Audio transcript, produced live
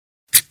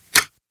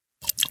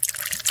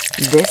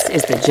This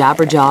is the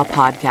Jabberjaw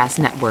Podcast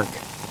Network.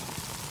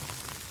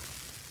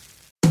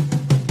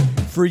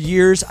 For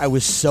years, I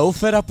was so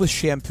fed up with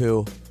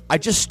shampoo, I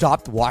just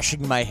stopped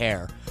washing my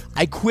hair.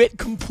 I quit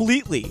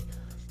completely.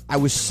 I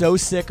was so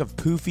sick of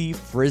poofy,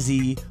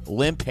 frizzy,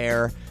 limp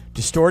hair,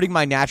 distorting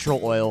my natural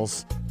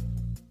oils.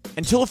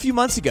 Until a few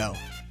months ago,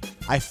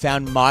 I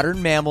found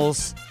Modern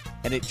Mammals,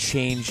 and it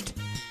changed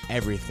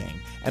everything.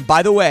 And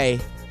by the way,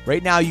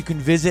 right now you can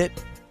visit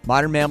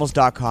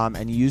modernmammals.com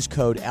and use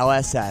code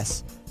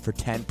LSS for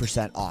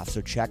 10% off.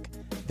 So check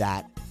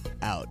that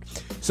out.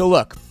 So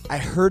look, I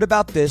heard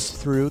about this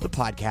through the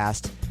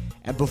podcast,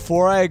 and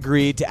before I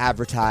agreed to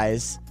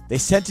advertise, they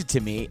sent it to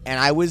me, and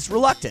I was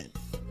reluctant.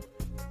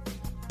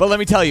 But let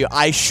me tell you,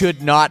 I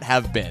should not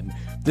have been.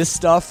 This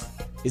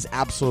stuff is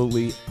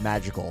absolutely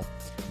magical.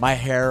 My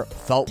hair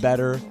felt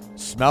better,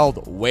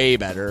 smelled way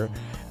better,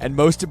 and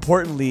most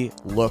importantly,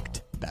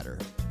 looked better.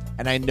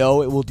 And I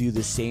know it will do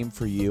the same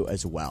for you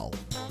as well.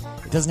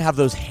 It doesn't have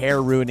those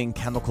hair-ruining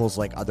chemicals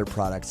like other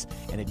products,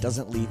 and it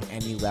doesn't leave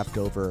any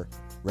leftover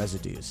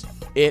residues.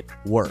 It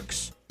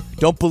works.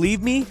 Don't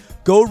believe me?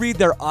 Go read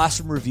their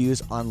awesome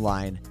reviews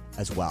online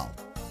as well.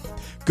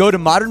 Go to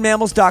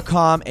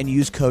modernmammals.com and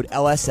use code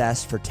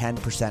LSS for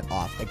 10%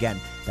 off. Again,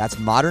 that's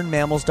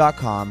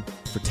modernmammals.com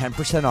for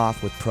 10%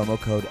 off with promo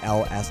code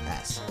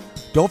LSS.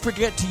 Don't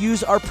forget to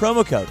use our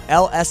promo code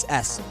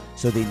LSS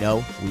so they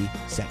know we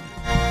sent you.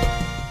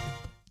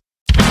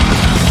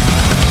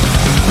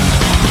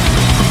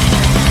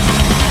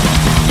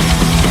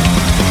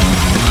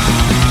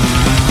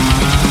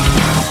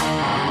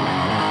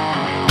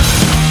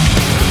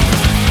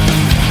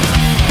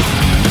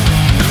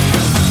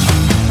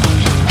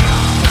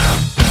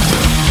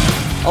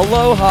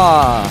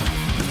 Aloha,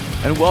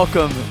 and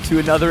welcome to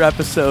another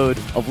episode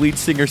of Lead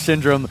Singer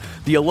Syndrome.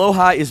 The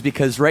aloha is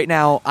because right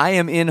now I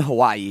am in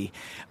Hawaii.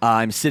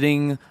 I'm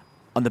sitting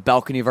on the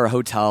balcony of our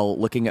hotel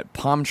looking at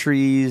palm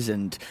trees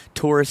and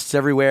tourists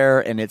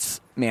everywhere, and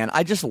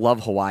I just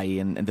love Hawaii,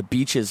 and the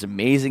beach is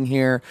amazing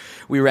here.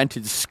 We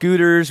rented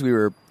scooters, we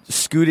were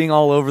scooting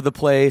all over the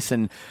place,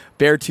 and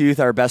Beartooth,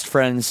 our best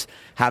friends,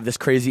 have this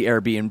crazy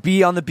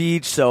Airbnb on the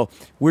beach, so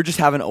we're just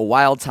having a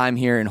wild time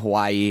here in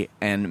Hawaii,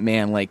 and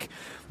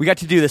we got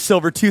to do the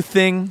Silvertooth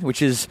thing,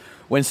 which is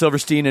when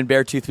Silverstein and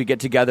Beartooth, we get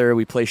together,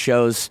 we play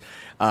shows,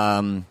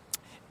 and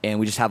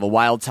we just have a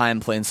wild time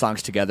playing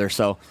songs together.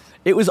 So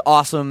it was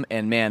awesome,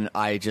 and man,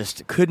 I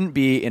just couldn't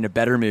be in a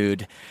better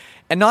mood.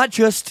 And not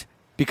just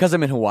because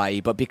I'm in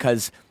Hawaii, but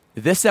because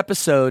this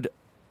episode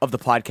of the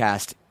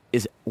podcast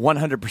is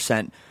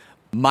 100%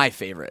 my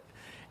favorite.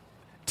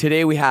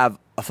 Today we have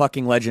a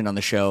fucking legend on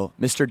the show,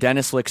 Mr.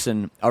 Dennis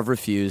Lyxzén of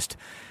Refused.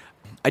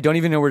 I don't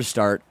even know where to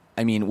start.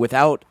 I mean,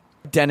 without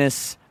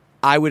Dennis,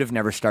 I would have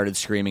never started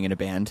screaming in a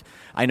band.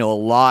 I know a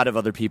lot of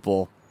other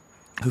people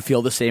who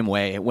feel the same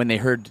way. When they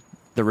heard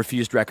the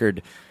Refused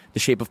record, The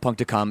Shape of Punk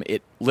to Come,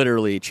 it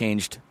literally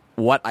changed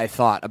what I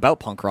thought about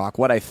punk rock,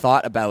 what I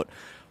thought about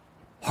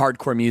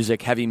hardcore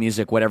music, heavy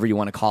music, whatever you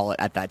want to call it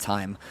at that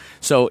time.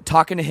 So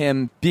talking to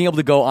him, being able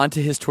to go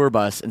onto his tour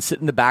bus and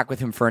sit in the back with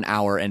him for an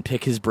hour and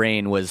pick his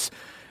brain was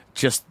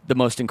just the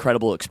most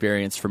incredible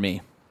experience for me.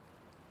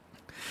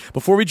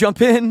 Before we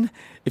jump in,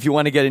 if you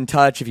want to get in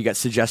touch, if you got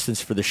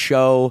suggestions for the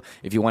show,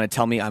 if you want to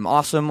tell me I'm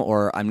awesome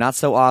or I'm not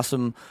so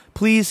awesome,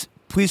 please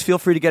feel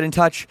free to get in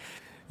touch.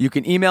 You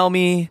can email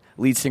me,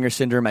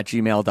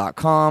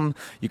 leadsingersyndrome@gmail.com.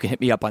 You can hit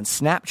me up on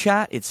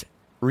Snapchat. It's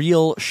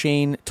Real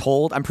Shane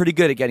Told. I'm pretty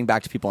good at getting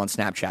back to people on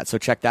Snapchat, so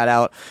check that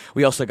out.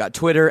 We also got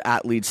Twitter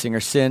at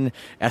LeadSingerSyn,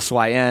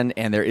 SYN,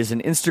 and there is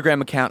an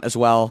Instagram account as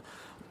well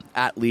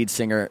at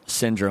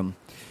LeadSingerSyndrome.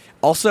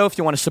 Also, if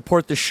you want to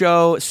support the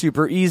show,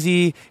 super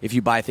easy. If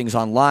you buy things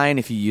online,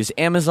 if you use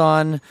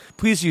Amazon,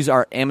 please use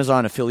our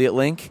Amazon affiliate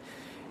link.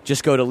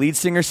 Just go to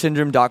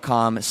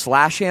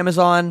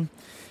leadsingersyndrome.com/Amazon.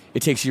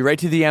 It takes you right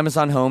to the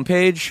Amazon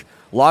homepage.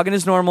 Log in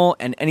as normal,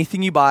 and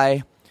anything you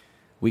buy,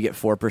 we get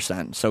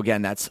 4%. So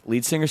again, that's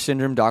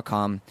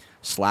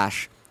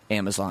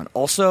leadsingersyndrome.com/Amazon.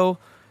 Also,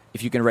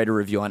 if you can write a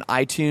review on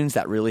iTunes,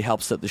 that really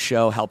helps the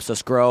show, helps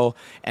us grow.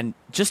 And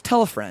just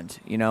tell a friend,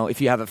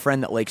 if you have a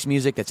friend that likes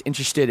music, that's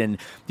interested in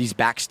these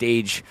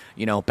backstage,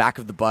 back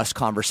of the bus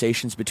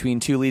conversations between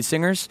two lead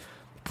singers,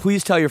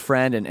 please tell your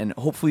friend, and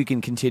hopefully you can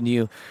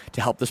continue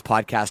to help this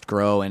podcast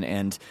grow.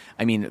 And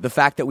I mean, the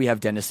fact that we have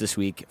Dennis this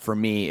week, for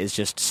me, is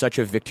just such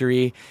a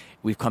victory.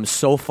 We've come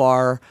so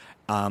far,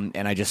 and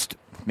I just,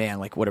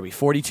 what are we,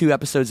 42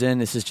 episodes in?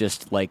 This is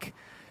just,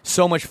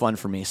 so much fun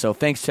for me. So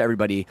thanks to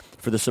everybody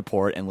for the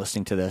support and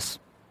listening to this.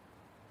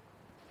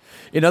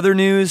 In other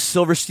news,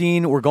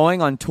 Silverstein, we're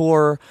going on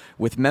tour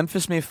with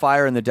Memphis May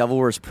Fire and the Devil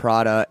Wears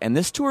Prada, and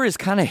this tour is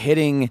kind of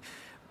hitting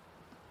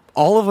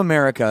all of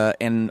America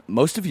and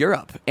most of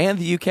Europe and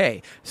the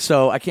UK.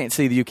 So I can't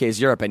say the UK is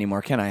Europe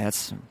anymore, can I?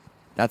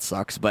 That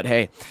sucks, but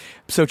hey.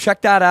 So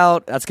check that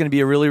out. That's going to be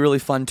a really, really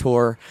fun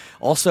tour.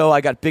 Also, I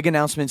got big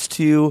announcements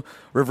too.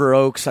 River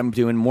Oaks, I'm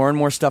doing more and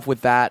more stuff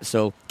with that,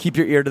 so keep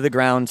your ear to the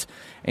ground.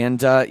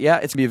 And it's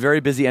going to be a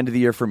very busy end of the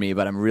year for me,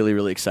 but I'm really,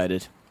 really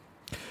excited.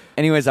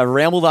 Anyways, I've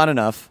rambled on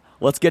enough.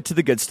 Let's get to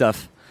the good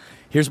stuff.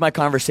 Here's my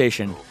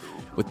conversation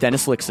with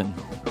Dennis Lyxzén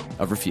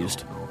of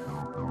Refused.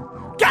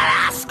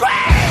 Gotta scream!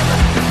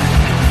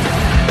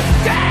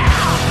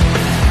 Yeah!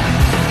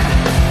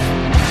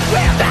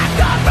 We're back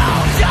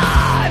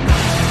corrosion!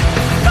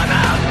 Come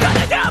on,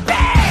 gonna do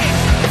me!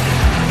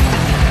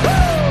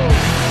 Woo!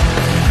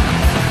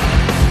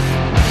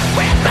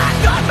 We're back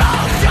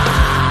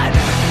corrosion!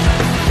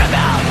 Come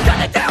on,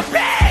 gonna do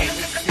me!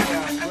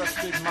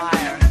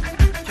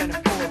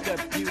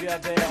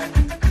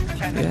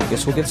 Yeah, I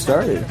guess we'll get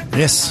started.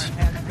 Yes.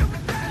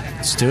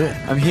 Let's do it.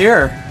 I'm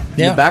here in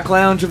Yeah. the back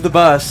lounge of the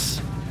bus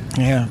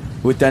Yeah.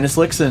 with Dennis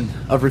Lyxzén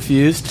of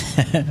Refused.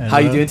 How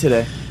you doing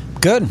today?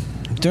 Good.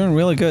 Doing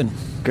really good.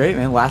 Great,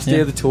 man. Last day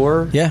Yeah. of the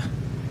tour, Yeah.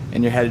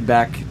 and you're headed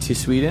back to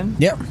Sweden.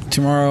 Yeah.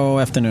 Tomorrow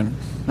afternoon.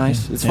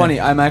 Nice. It's Yeah. funny.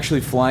 I'm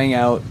actually flying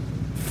out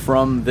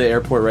from the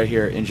airport right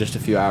here in just a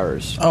few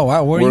hours. Oh,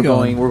 wow. Where are you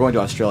going? We're going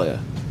to Australia.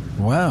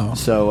 Wow.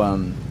 So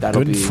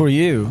that'll Good be for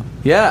you.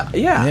 Yeah.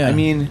 Yeah. I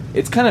mean,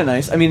 it's kind of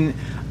nice. I mean,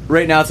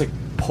 right now it's like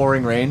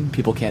pouring rain.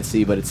 People can't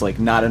see, but it's like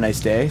not a nice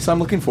day. So I'm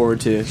looking forward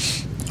to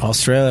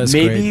Australia is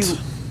maybe great.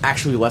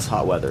 actually less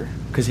hot weather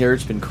because here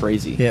it's been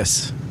crazy.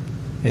 Yes.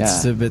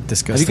 It's Yeah. a bit Have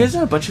disgusting. you guys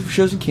done a bunch of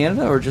shows in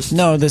Canada or just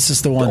No, this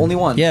is the one. only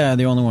one? Yeah,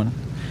 the only one.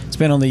 It's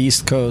been on the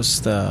East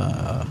Coast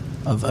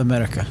of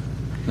America.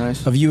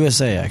 Nice. Of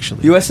USA,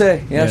 actually.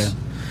 USA? Yes.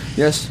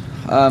 Yes.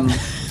 How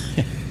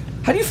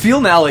do you feel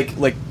now?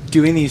 Like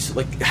doing these?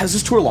 Like, has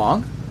this tour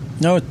long?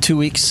 No, 2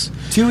 weeks.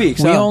 2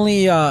 weeks. We huh?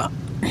 only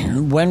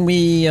when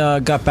we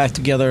got back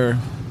together.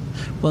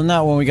 Well,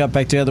 not when we got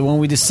back together. When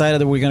we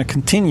decided that we're going to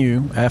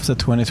continue after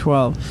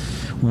 2012.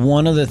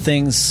 One of the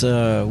things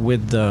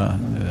with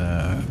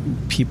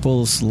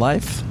people's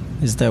life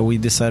is that we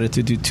decided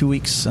to do 2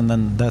 weeks, and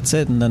then that's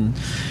it, and then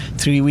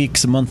 3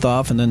 weeks, a month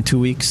off, and then 2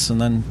 weeks, and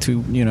then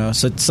two. You know,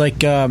 so it's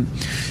like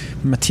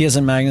Matthias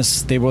and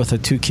Magnus. They both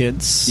have 2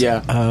 kids.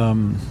 Yeah.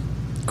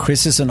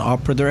 Chris is an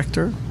opera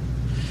director.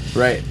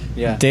 Right.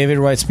 Yeah. David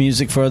writes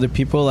music for other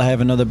people. I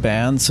have another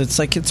band, so it's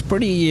like it's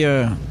pretty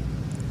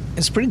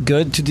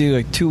good to do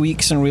like 2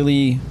 weeks and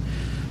really.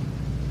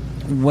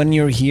 When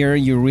you're here,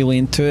 you're really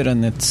into it,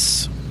 and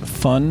it's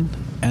fun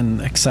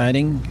and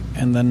exciting.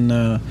 And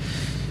then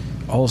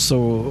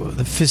also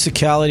the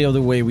physicality of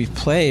the way we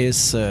play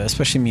is,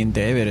 especially me and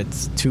David.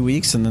 It's 2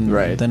 weeks, and then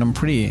Right. then I'm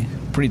pretty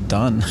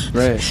done.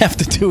 Right.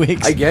 After 2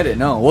 weeks. I get it.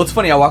 No. Well, it's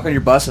funny. I walk on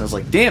your bus and I was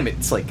like, "Damn,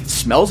 it's like it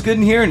smells good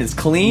in here and it's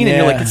clean." And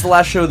you're like, Yeah. "It's the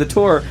last show of the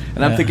tour."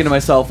 And I'm Yeah. thinking to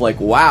myself,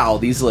 like, "Wow,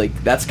 these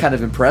that's kind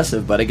of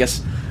impressive." But I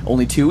guess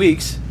only 2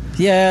 weeks.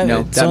 Yeah,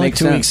 No, it's that only makes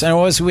 2 sense. weeks. And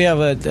also we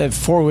have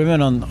 4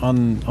 women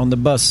on the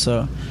bus,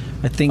 so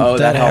I think Oh,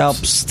 that that helps.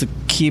 helps to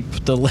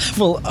keep the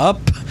level up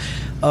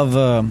of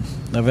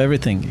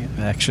everything.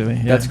 Actually,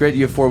 yeah. That's great.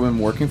 You have 4 women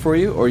working for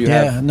you, or you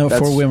Yeah, have no, that's-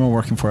 4 women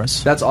working for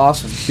us. That's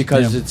awesome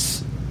because Yeah.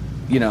 it's,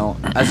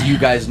 as you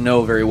guys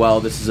know very well,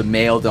 this is a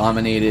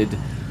male-dominated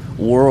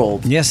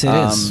world. Yes, it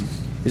is.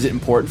 Is it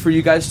important for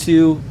you guys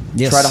to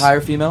Yes. try to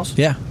hire females?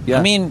 Yeah. Yeah.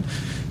 I mean,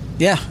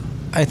 yeah,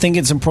 I think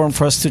it's important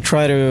for us to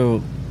try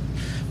to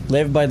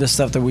live by the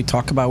stuff that we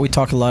talk about. We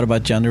talk a lot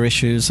about gender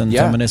issues and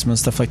Yeah. feminism and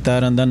stuff like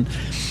that. And then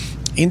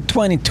in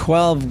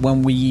 2012,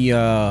 when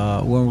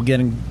we're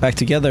getting back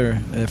together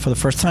for the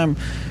first time,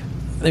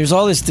 there's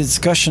all this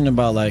discussion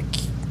about like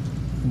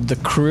the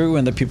crew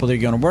and the people they're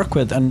going to work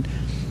with, and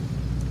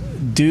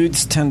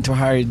dudes tend to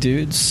hire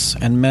dudes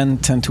and men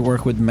tend to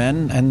work with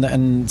men,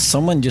 and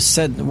someone just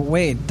said,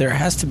 wait, there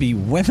has to be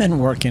women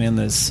working in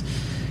this,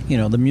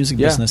 the music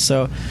Yeah. business.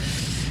 So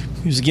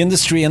music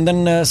industry. And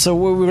then so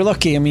we were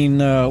lucky. I mean,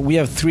 we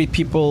have 3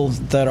 people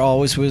that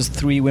always was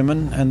 3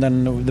 women, and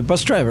then the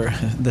bus driver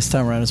this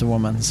time around is a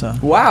woman. So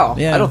Wow.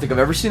 Yeah. I don't think I've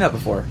ever seen that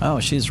before. oh,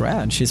 she's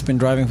rad. She's been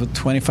driving for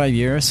 25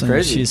 years, and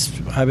Crazy.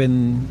 I've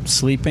been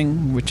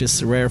sleeping, which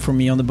is rare for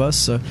me on the bus.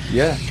 So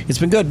Yeah. it's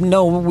been good.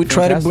 No, we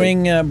try to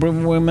Fantastic.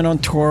 bring women on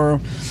tour.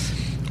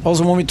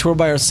 Also, when we tour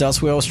by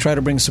ourselves, we always try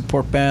to bring a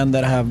support band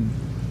that have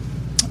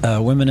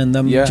women in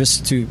them, Yeah.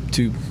 just to.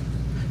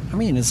 I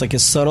mean, it's like a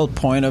subtle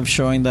point of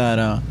showing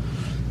that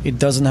it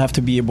doesn't have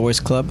to be a boys'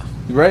 club.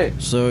 Right.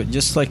 So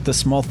just like the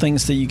small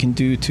things that you can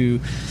do to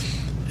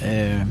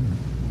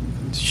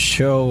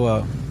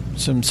show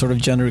some sort of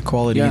gender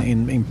equality Yeah.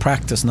 in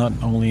practice, not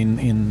only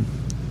in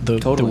the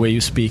Totally. way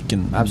you speak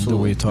and Absolutely.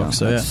 the way you talk. No,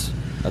 so yeah.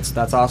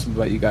 that's awesome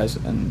about you guys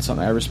and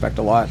something I respect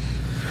a lot.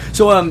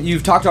 So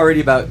you've talked already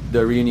about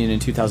the reunion in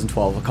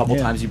 2012. A couple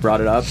Yeah. times you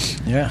brought it up.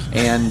 Yeah.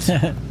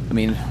 And I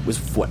mean, it was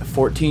what,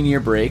 14-year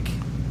break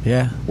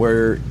Yeah.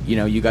 where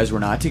you guys were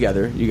not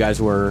together. You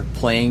guys were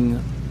playing.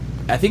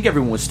 I think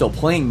everyone was still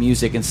playing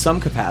music in some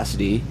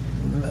capacity.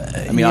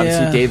 I mean,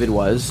 obviously Yeah. David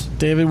was.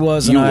 David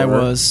was You and I were.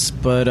 was,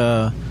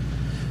 but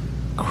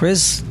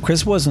Chris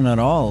wasn't at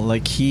all.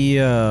 Like he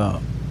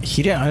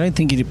didn't. I don't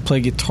think he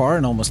played guitar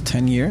in almost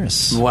 10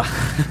 years. Wow.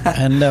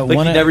 And like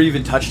one he of- never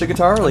even touched a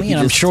guitar. Like I mean,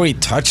 I'm sure he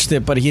touched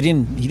it, but he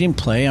didn't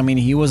play. I mean,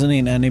 he wasn't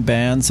in any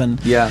bands, and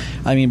Yeah.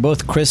 I mean,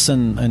 both Chris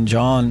and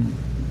John,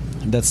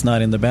 that's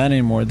not in the band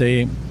anymore.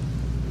 They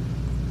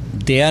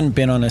hadn't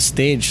been on a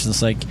stage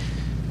since like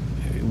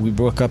we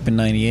broke up in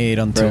 '98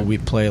 until Right. we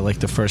played like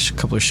the first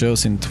couple of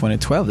shows in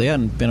 2012. They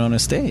hadn't been on a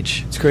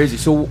stage. It's crazy.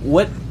 So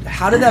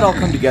how did that all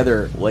come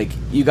together? Like,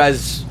 you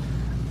guys,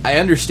 I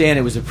understand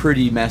it was a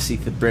pretty messy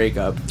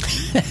breakup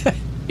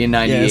in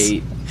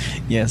 '98.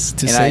 Yes,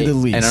 to And say the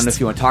least. And I don't know if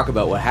you want to talk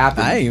about what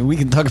happened. We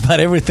can talk about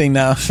everything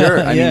now. Sure.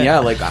 I mean, yeah,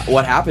 like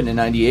what happened in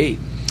 '98?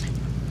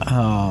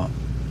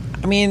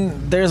 I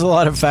mean, there's a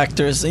lot of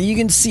factors. And you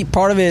can see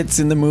part of it's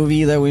in the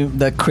movie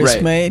that Chris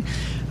Right. made.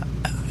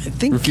 I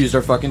think Refused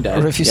Our Fucking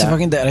Dead. Refused Our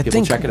Fucking Dead. I People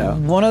think check it out.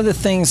 one of the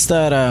things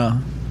that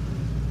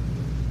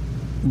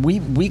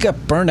we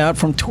got burned out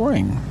from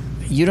touring.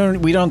 We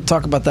don't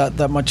talk about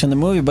that much in the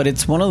movie, but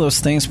it's one of those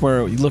things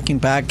where looking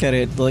back at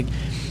it, like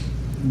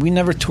we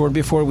never toured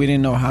before. We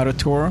didn't know how to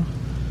tour,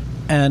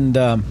 and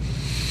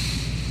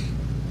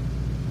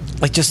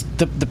like just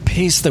the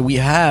pace that we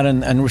had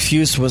and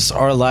Refused was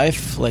our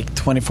life, like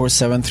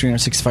 24/7,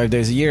 365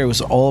 days a year. It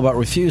was all about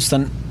Refused,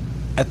 and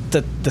at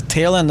the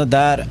tail end of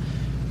that,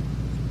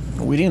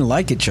 we didn't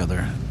like each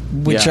other,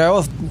 which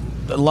Yeah.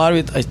 a lot of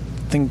it I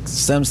think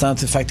stems down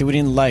to the fact that we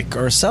didn't like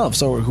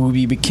ourselves or who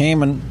we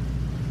became. And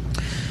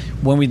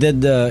when we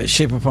did the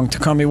Shape of Punk to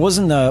Come, it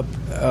wasn't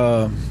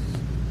a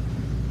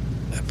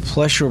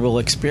pleasurable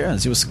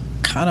experience. It was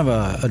kind of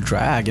a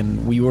drag,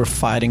 and we were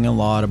fighting a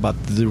lot about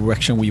the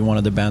direction we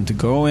wanted the band to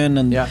go in,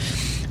 and Yeah.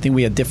 I think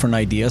we had different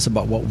ideas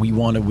about what we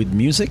wanted with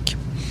music.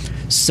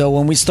 So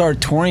when we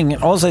started touring,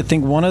 also I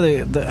think one of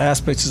the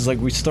aspects is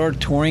like we started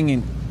touring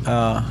in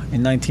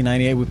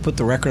 1998. We put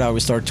the record out, we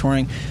started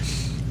touring,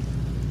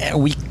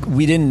 and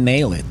we didn't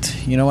nail it.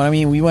 You know what I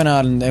mean? We went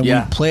out and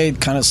Yeah. we played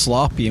kind of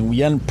sloppy, and we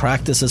hadn't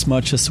practiced as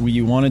much as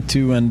we wanted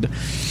to, and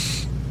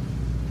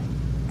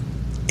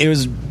it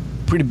was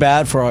pretty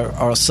bad for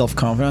our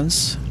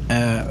self-confidence.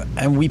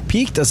 And we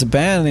peaked as a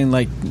band in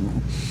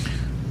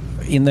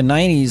the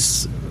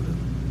 90s.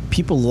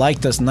 People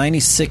liked us.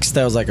 96,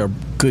 that was like a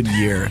good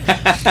year.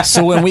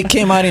 So when we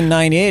came out in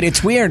 98,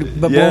 it's weird,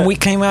 but Yeah. when we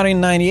came out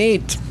in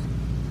 98,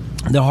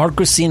 the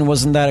hardcore scene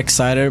wasn't that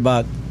excited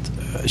about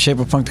Shape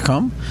of Punk to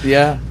Come.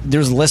 Yeah.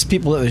 There's less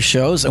people at the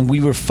shows, and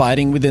we were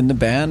fighting within the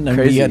band, and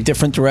Crazy. we had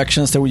different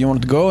directions that we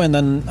wanted to go, and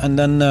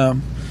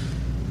then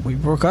we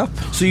broke up.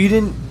 So you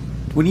didn't,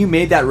 when you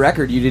made that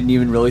record, you didn't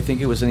even really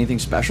think it was anything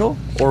special,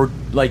 or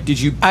like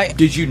did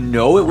you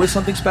know it was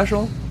something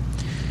special?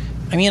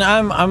 I mean,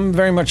 I'm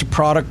very much a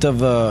product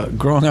of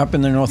growing up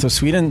in the north of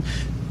Sweden.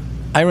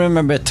 I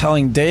remember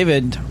telling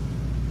David,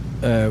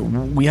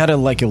 we had a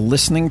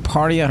listening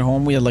party at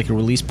home. We had like a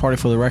release party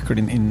for the record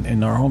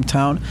in our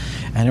hometown,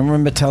 and I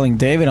remember telling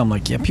David, I'm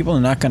like, yeah, people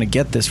are not going to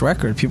get this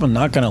record. People are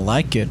not going to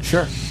like it.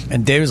 Sure.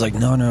 And David was like,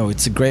 no,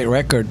 it's a great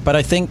record. But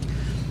I think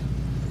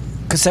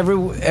because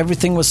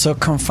everything was so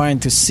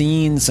confined to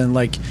scenes and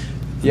like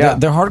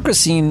the hardcore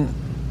scene,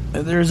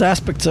 there's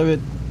aspects of it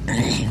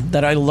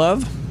that I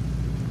love,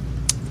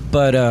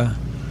 but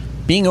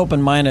being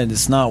open-minded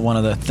is not one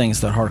of the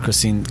things that hardcore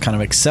scene kind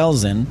of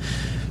excels in.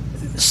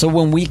 So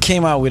when we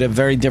came out with a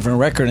very different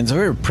record, and it's a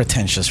very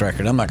pretentious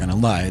record, I'm not going to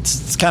lie.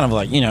 It's kind of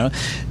like, you know,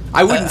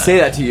 I wouldn't say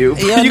that to you.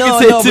 yeah, you no,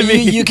 can say no, it to but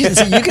me. you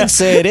can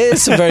say it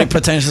is a very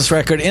pretentious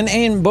record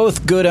in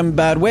both good and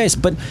bad ways.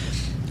 But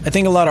I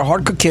think a lot of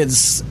hardcore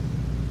kids,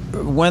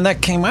 when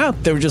that came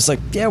out, they were just like,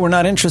 yeah, we're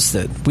not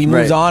interested. We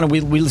moved on,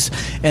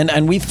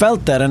 and we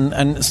felt that,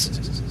 and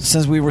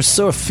since we were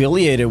so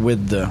affiliated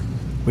with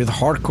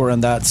hardcore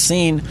and that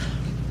scene,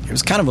 it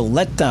was kind of a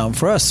letdown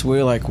for us. We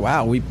were like,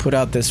 wow, we put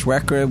out this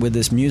record with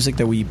this music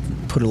that we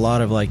put a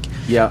lot of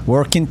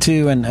work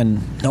into,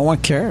 and no one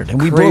cared,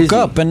 and we Crazy. broke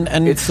up, and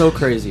it's so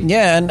crazy.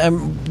 yeah,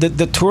 and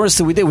the tours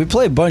that we did, we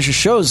played a bunch of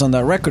shows on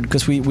that record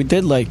because we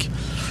did like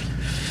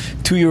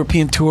 2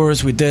 European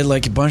tours. We did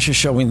like a bunch of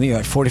shows. We did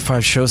like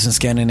 45 shows in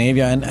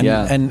Scandinavia,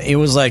 and it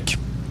was like,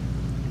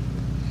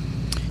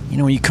 you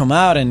know, when you come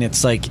out and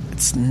it's like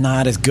it's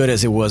not as good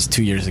as it was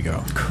 2 years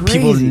ago. Crazy.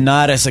 People are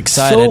not as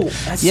excited.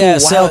 That's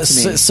so wild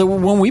to me. So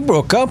when we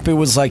broke up, it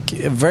was like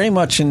very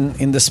much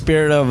in the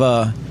spirit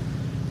of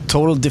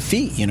total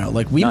defeat. You know,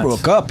 like we Nuts.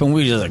 broke up and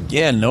we were just like,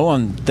 yeah, no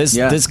one.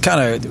 This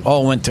kind of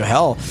all went to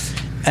hell,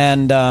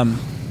 and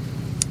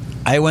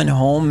I went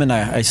home and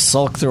I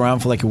sulked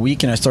around for like a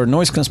week, and I started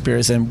Noise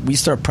Conspiracy, and we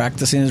started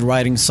practicing and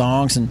writing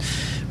songs, and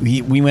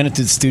we went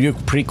into the studio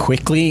pretty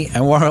quickly,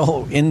 and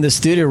while in the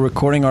studio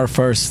recording our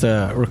first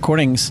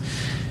recordings,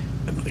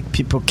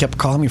 people kept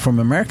calling me from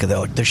America. They're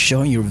like, they're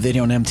showing your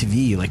video on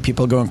MTV, like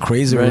people going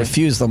crazy or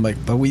Refused. I'm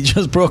like, but we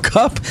just broke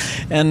up,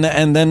 and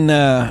then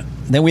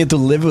we had to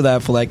live with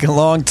that for like a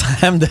long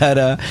time.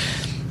 That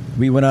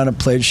we went out and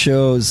played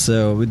shows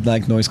with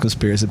like Noise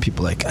Conspiracy, and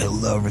people like, I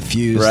love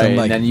Refused. Right, I'm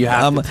like, and then you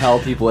have to tell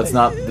people it's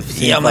not the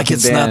same. Yeah, I'm like,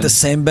 it's band. not the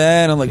same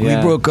band. I'm like, we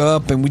broke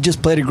up and we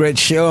just played a great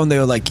show, and they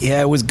were like,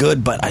 yeah, it was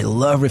good, but I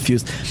love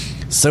Refused.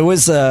 So it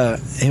was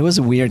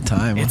a weird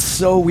time. It's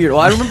so weird. Well,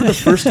 I remember the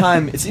first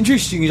time. It's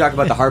interesting you talk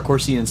about the hardcore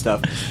scene and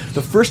stuff.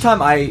 The first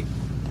time I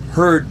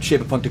heard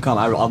Shape of Punk to Come,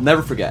 I'll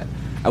never forget.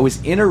 I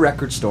was in a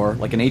record store,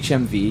 like an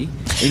HMV.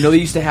 And you know they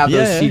used to have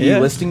those CD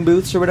listing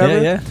booths or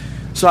whatever? Yeah.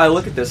 So I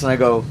look at this and I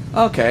go,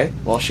 okay,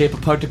 well, Shape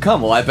of Punk to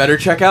come. Well, I better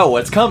check out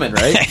what's coming,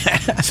 right?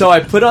 So I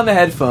put on the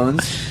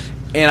headphones,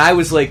 and I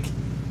was like,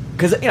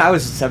 because I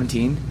was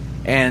 17,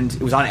 and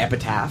it was on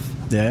Epitaph.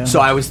 Yeah. So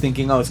I was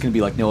thinking, it's going to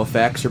be like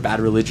NoFX or Bad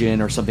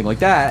Religion or something like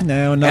that.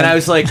 No. And I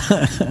was like,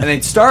 and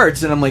it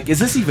starts, and I'm like, is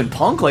this even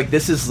punk? Like,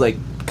 this is like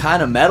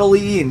kind of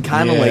metal-y and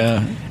kind of like,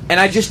 and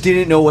I just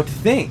didn't know what to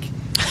think.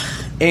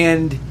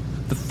 And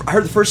I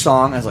heard the first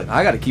song, I was like,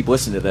 I got to keep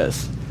listening to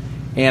this.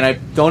 And I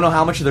don't know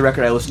how much of the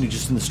record I listened to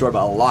just in the store,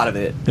 but a lot of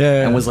it.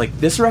 Yeah. And was like,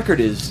 this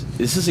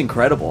is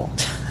incredible.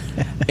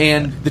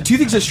 And the two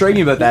things that strike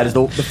me about that is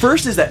the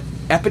first is that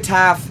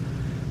Epitaph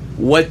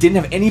didn't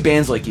have any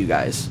bands like you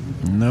guys.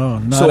 No,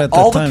 not so at that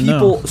all time, the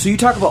people. no. So you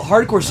talk about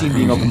hardcore scene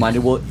being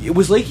open-minded. Well, it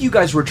was like you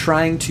guys were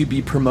trying to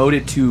be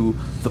promoted to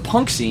the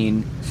punk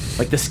scene,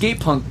 like the skate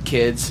punk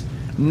kids,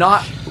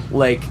 not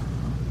like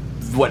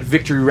what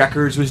Victory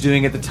Records was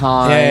doing at the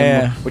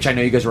time, which I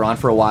know you guys were on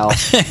for a while.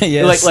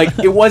 Yes. Like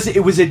it was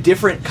a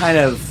different kind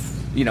of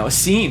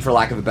scene, for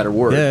lack of a better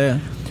word. Yeah.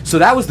 So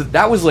that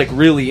was like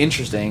really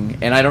interesting,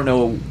 and I don't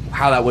know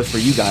how that was for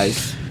you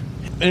guys.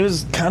 It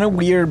was kind of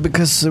weird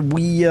because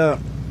we,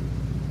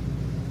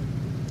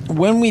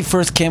 when we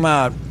first came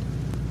out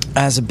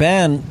as a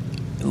band,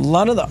 a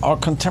lot of our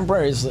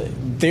contemporaries,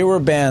 they were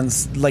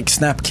bands like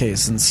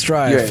Snapcase and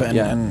Strife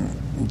and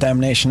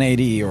Damnation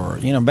AD, or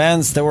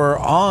bands that were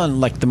on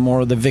like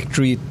the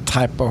Victory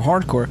type of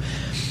hardcore,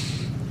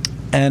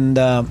 and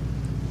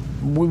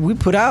we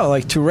put out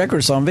like 2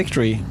 records on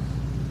Victory,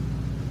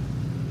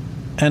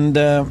 and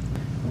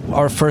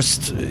our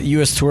first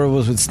U.S. tour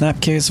was with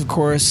Snapcase, of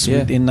course,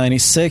 in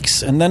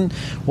 '96, and then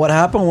what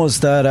happened was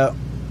that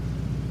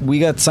we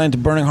got signed to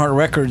Burning Heart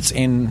Records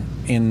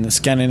in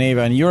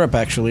Scandinavia and Europe,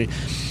 actually.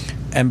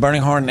 And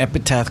Burning Heart and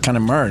Epitaph kind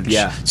of merged.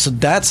 Yeah. So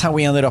that's how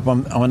we ended up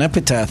on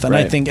Epitaph. And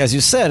I think, as you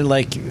said,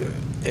 like,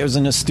 it was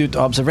an astute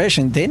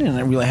observation. They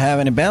didn't really have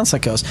any bands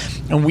like us.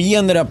 And we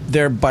ended up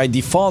there by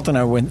default. And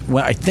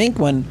I think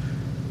when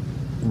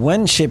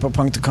Shape of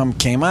Punk to Come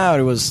came out,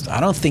 I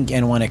don't think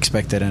anyone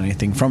expected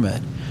anything from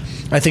it.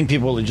 I think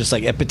people were just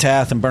like,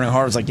 Epitaph and Burning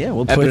Heart was like,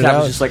 we'll put it out. Epitaph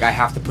was just like, I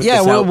have to put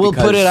this out. We'll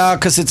put it out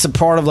because it's a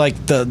part of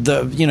like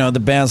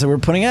the bands that we're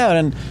putting out.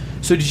 And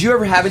so did you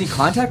ever have any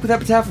contact with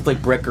Epitaph, with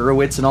like Brett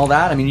Gurewitz and all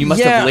that? I mean, you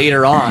must have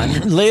later on.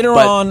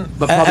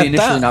 But probably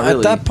initially not really.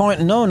 At that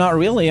point, no, not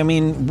really. I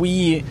mean,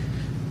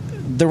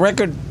 the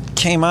record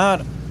came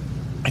out,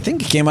 I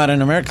think it came out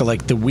in America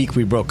like the week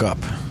we broke up.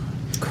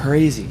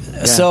 Crazy.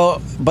 Yeah.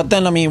 So, but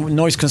then, I mean,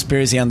 Noise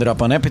Conspiracy ended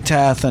up on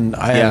Epitaph, and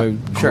I have a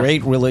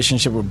great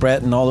relationship with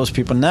Brett and all those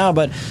people now,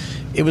 but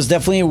it was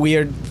definitely a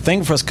weird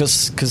thing for us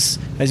because,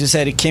 as you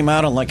said, it came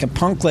out on like a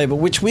punk label,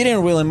 which we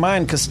didn't really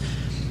mind because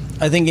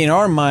I think in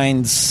our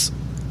minds,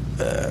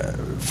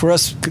 for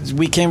us, 'cause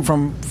we came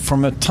from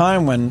a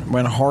time when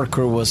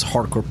hardcore was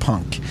hardcore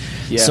punk.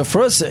 Yeah. So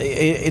for us,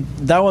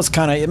 that was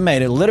kind of, it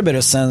made a little bit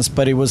of sense,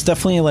 but it was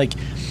definitely like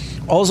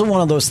also one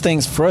of those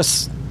things for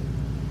us,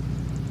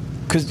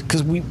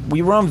 because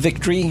we were on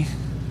Victory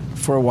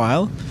for a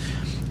while,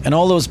 and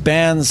all those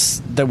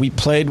bands that we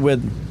played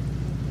with,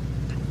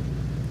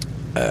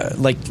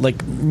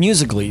 like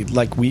musically,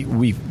 like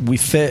we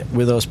fit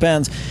with those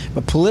bands,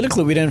 but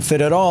politically we didn't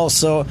fit at all.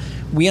 So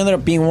we ended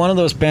up being one of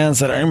those bands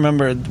that I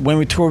remember when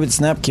we toured with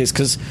Snapcase,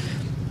 because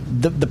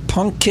the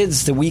punk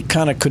kids that we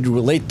kind of could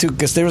relate to,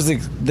 because there was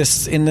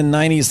this in the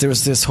 90s, there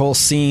was this whole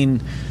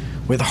scene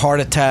with Heart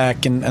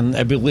Attack and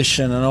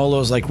Ebullition and all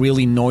those like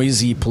really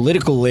noisy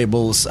political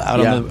labels out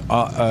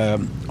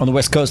on the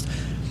West Coast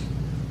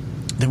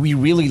that we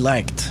really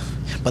liked.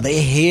 But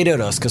they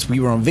hated us because we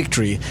were on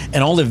Victory,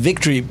 and all the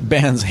Victory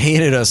bands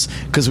hated us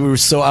because we were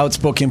so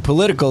outspoken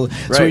political.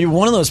 Right. So we were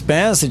one of those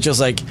bands that just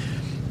like,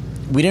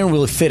 we didn't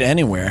really fit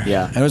anywhere.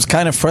 Yeah. And it was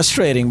kind of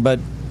frustrating, but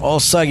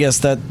also I guess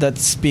that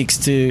speaks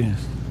to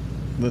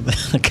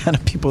the kind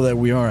of people that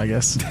we are, I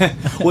guess.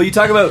 Well, you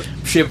talk about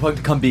Shape of Punk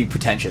to Come being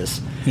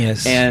pretentious.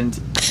 Yes. And,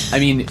 I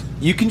mean,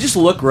 you can just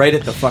look right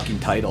at the fucking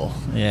title.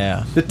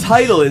 Yeah. The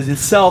title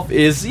itself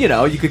is, you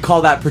could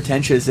call that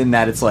pretentious in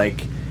that it's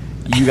like,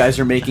 you guys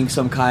are making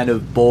some kind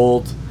of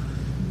bold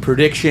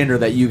prediction, or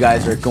that you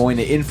guys are going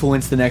to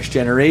influence the next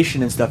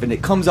generation and stuff, and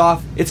it comes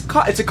off, it's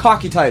a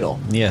cocky title.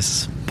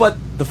 Yes. But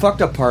the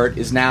fucked up part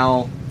is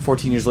now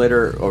 14 years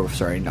later, or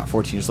sorry, not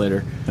 14 years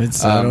later.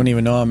 It's I don't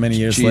even know how many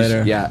years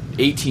later. Yeah,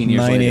 18 years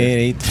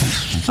 98. later.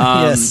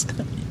 Yes.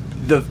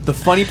 The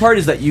funny part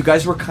is that you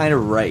guys were kind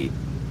of right.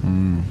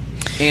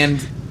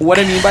 And what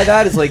I mean by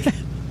that is like,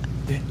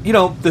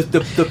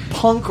 the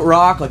punk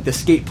rock, like the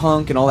skate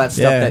punk and all that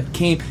stuff that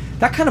came,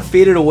 that kind of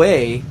faded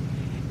away,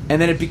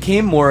 and then it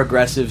became more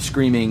aggressive,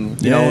 screaming.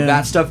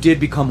 That stuff did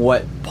become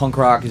what punk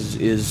rock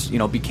is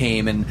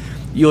became. And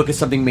you look at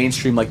something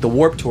mainstream like the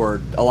Warped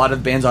Tour, a lot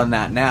of bands on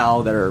that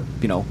now that are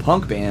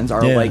punk bands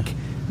are like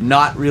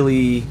not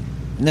really.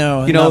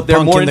 No,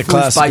 they're more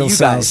influenced by you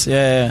guys.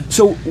 Yeah.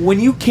 So when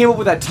you came up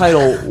with that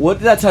title, what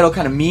did that title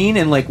kind of mean,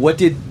 and like how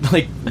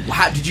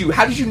did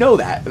you know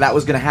that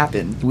was going to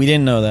happen? We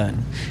didn't know that.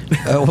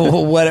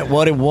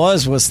 What it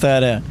was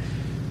that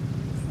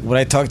what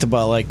I talked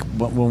about, like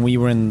when we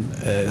were in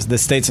the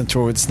States and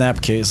tour with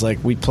Snapcase,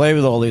 like we play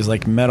with all these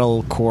like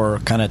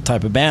metalcore kind of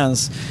type of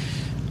bands,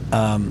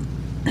 and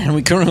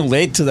we couldn't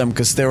relate to them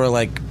because they were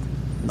like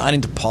not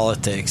into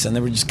politics and they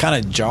were just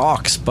kind of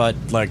jocks, but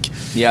like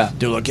Yeah.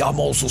 they're like, yeah, I'm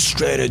also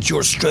straight edge,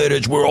 you're straight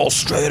edge, we're all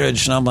straight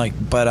edge, and I'm like,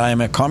 but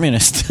I'm a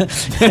communist.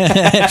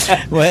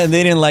 Well,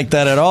 they didn't like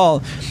that at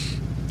all.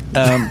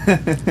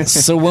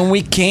 So when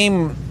we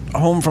came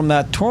home from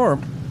that tour,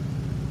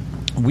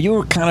 we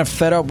were kind of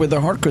fed up with the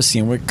hardcore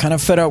scene. We're kind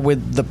of fed up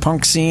with the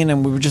punk scene,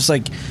 and we were just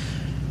like,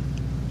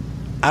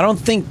 I don't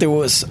think there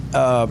was.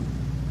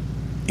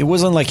 It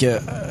wasn't like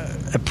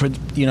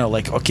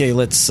like, okay,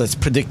 let's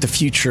predict the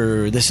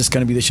future. This is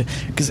going to be the shit,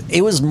 because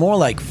it was more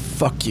like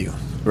fuck you.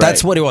 Right.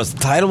 That's what it was. The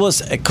title was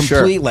a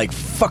complete like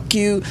fuck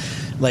you.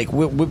 Like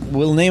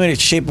we'll name it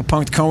Shape of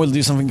Punk. We'll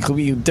do something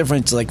completely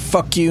different. It's like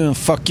fuck you and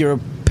fuck your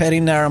petty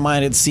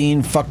narrow-minded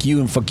scene. Fuck you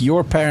and fuck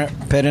your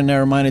petty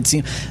narrow-minded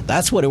scene.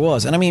 That's what it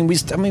was. And I mean we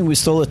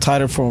stole the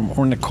title from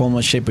Ornette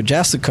Coleman's Shape of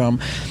Jazz to Come.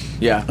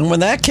 Yeah. And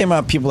when that came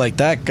out, people were like,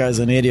 that guy's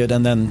an idiot.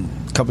 And then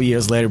a couple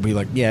years later, be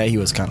like, yeah, he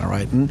was kind of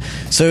right. And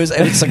so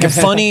it's like a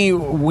funny,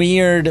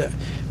 weird,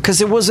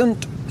 because it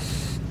wasn't.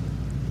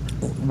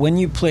 When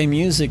you play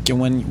music and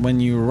when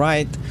you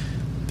write,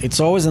 it's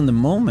always in the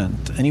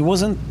moment. And he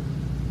wasn't.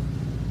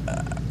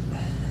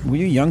 We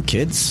were young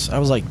kids. I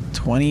was like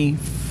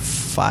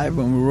 25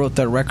 when we wrote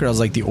that record. I was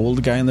like the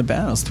old guy in the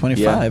band. I was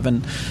 25,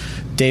 and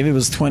David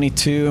was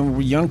 22, and we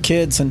were young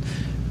kids. And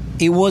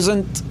it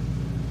wasn't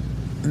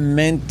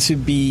meant to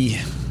be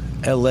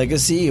a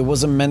legacy. It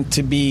wasn't meant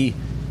to be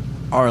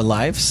our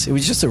lives. It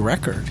was just a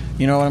record.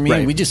 You know what I mean?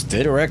 Right. We just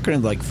did a record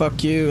and like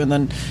fuck you, and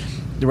then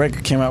the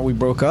record came out. We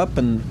broke up,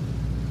 and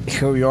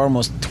here we are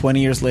almost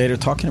 20 years later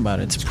talking about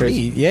it. It's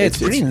pretty, it's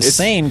pretty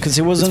insane because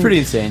it wasn't. It's pretty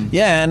insane.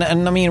 Yeah, and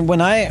I mean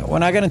when I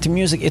got into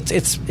music,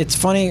 it's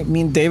funny. I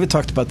mean, David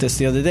talked about this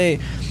the other day.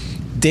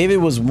 David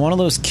was one of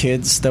those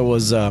kids that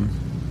was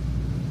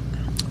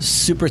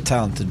super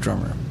talented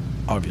drummer,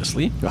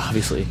 obviously,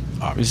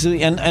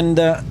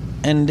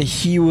 and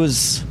he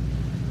was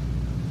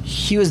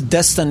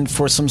destined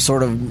for some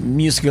sort of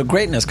musical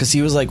greatness because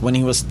he was like, when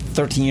he was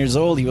 13 years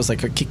old, he was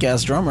like a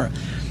kick-ass drummer,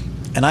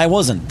 and I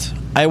wasn't.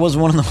 I was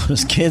one of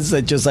those kids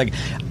that just like,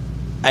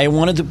 I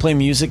wanted to play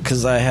music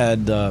because I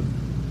had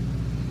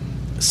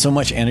so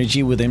much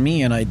energy within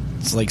me, and I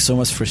like so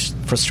much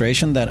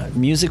frustration that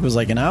music was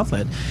like an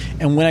outlet.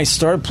 And when I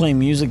started playing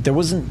music, there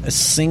wasn't a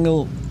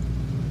single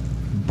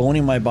bone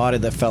in my body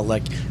that felt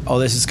like, oh,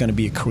 this is going to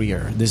be a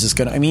career. This is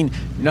going to. I mean,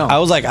 no. I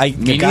was like, I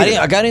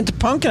got into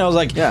punk, and I was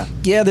like, yeah,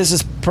 this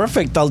is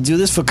perfect. I'll do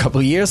this for a couple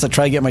of years. I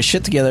try to get my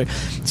shit together.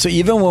 So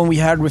even when we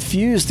had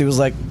Refused, it was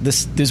like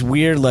this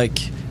weird like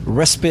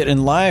respite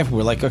in life.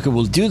 We're like, okay,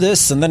 we'll do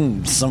this, and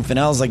then something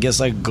else. I guess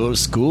like go to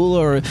school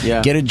or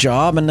get a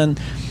job, and then.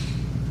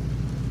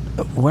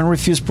 When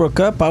Refused broke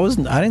up, I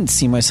didn't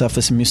see myself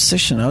as a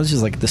musician. I was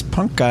just like this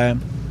punk guy.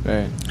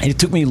 Right. And it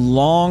took me a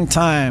long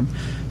time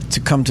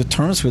to come to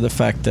terms with the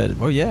fact that,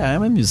 oh yeah,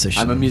 I'm a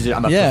musician. I'm a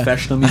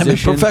professional musician. I'm a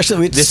professional.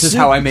 This is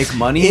how I make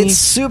money. It's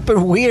super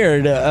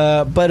weird,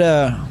 but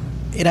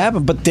it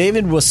happened. But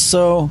David was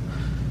one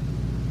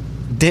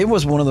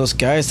of those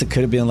guys that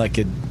could have been like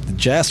a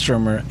jazz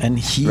drummer, and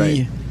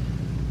he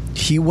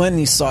went and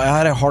he saw. I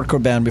had a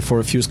hardcore band before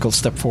Refused called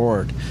Step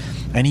Forward.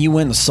 And he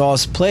went and saw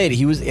us play.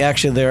 He was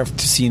actually there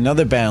to see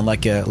another band,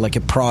 like a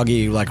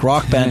proggy like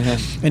rock band.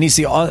 And he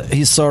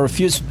saw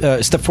Refused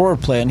Step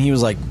Forward play, and he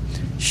was like,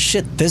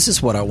 "Shit, this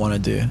is what I want to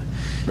do."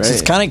 Right. So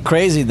it's kind of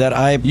crazy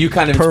that you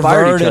kind of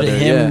perverted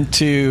him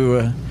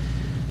to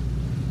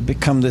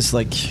become this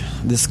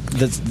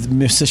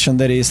musician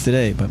that he is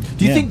today. But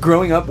do you think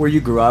growing up where you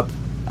grew up,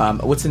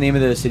 what's the name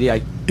of the city?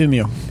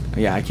 Umeå.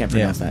 Yeah, I can't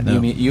pronounce that. No.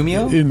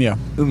 Umeå.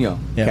 Umeå.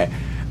 Yeah. Okay,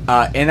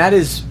 and that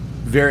is.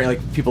 Very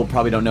people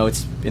probably don't know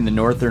it's in the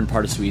northern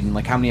part of Sweden.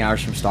 Like how many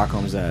hours from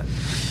Stockholm is that?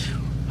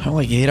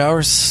 Like 8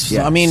 hours.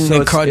 Yeah. I mean,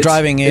 so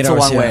driving 8 hours. It's a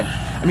long way.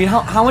 I mean,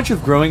 how much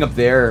of growing up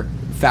there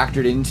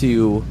factored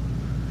into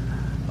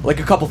like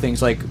a couple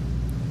things? Like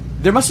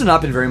there must have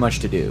not been very much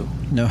to do.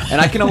 No.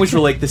 And I can always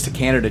relate this to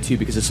Canada too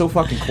because it's so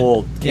fucking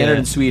cold. Canada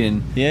and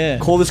Sweden. Yeah.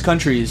 Coldest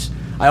countries.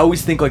 I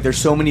always think like there's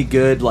so many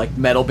good like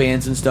metal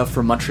bands and stuff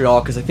from Montreal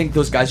because I think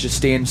those guys just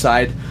stay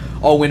inside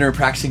all winter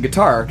practicing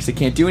guitar because they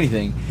can't do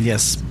anything.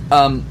 Yes.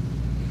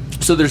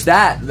 So there's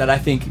that I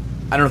think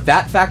I don't know if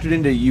that factored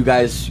into you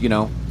guys,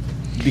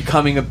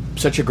 becoming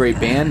such a great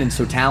band and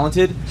so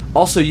talented.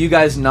 Also, you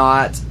guys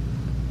not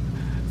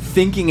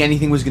thinking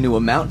anything was going to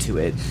amount to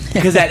it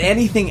because had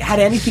anything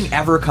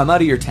ever come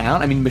out of your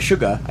town? I mean,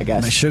 Meshuggah, I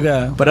guess.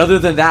 Meshuggah. But other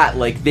than that,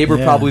 like they were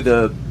probably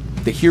the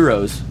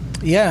heroes.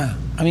 Yeah,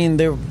 I mean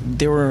they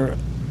were.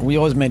 We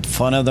always made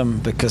fun of them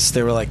because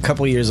they were like a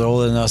couple years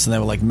older than us, and they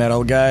were like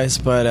metal guys.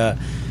 But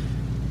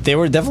they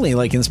were definitely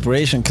like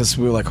inspiration because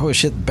we were like, oh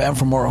shit, band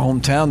from our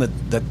hometown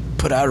that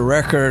put out a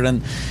record.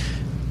 And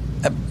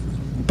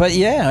but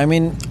yeah, I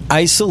mean,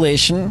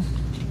 isolation,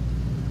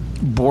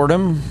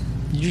 boredom.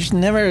 You just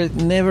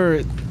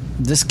never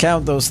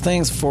discount those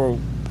things for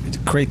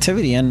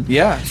creativity. And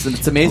Yeah,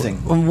 it's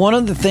amazing. one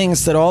of the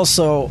things that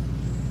also,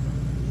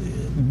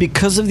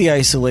 because of the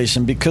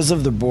isolation, because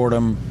of the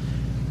boredom,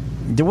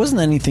 there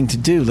wasn't anything to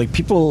do. Like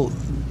people,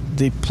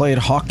 they played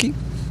hockey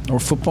or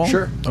football,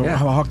 Sure, or yeah.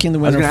 hockey in the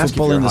I was winter, gonna ask you if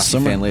football you're in a the hockey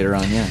summer, fan later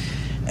on, yeah.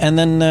 and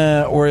then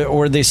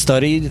or they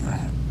studied,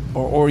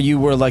 or you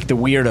were like the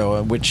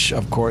weirdo, which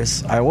of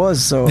course I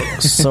was. So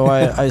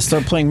I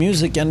started playing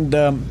music, and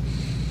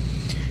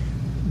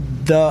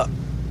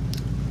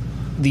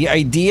the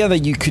idea that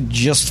you could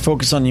just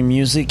focus on your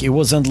music, it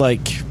wasn't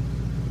like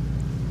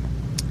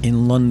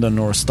in London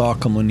or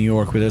Stockholm or New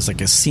York where there's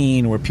like a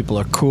scene where people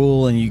are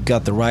cool and you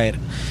got the right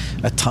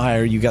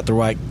attire, you got the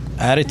right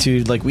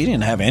attitude. Like we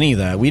didn't have any of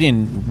that. We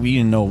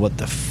didn't know what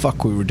the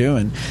fuck we were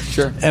doing.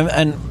 Sure.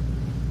 And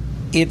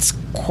it's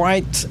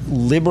quite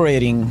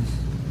liberating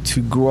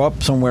to grow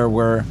up somewhere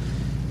where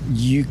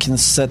you can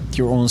set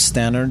your own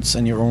standards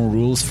and your own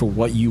rules for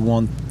what you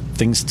want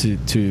things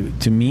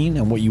to mean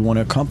and what you want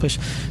to accomplish.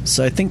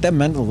 So I think that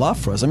meant a lot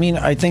for us. I mean,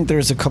 I think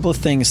there's a couple of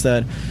things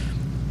that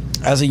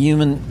as a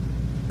human,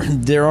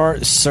 there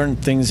are certain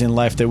things in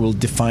life that will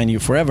define you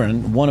forever,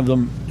 and one of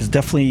them is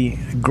definitely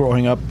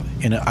growing up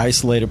in an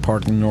isolated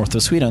part in the north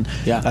of Sweden.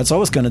 Yeah. That's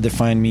always going to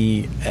define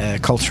me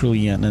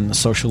culturally and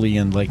socially,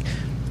 and like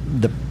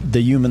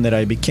the human that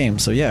I became.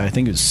 So yeah, I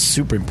think it's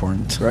super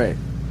important. Right.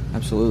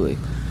 Absolutely.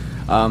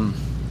 The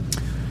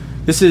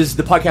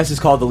podcast is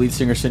called the Lead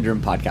Singer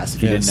Syndrome Podcast,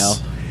 if you didn't know.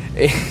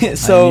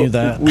 So I knew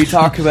that. we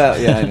talk about,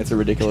 and it's a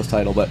ridiculous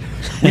title, but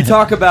we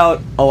talk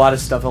about a lot of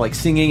stuff like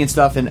singing and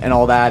stuff and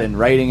all that and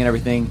writing and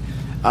everything.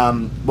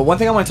 But one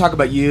thing I want to talk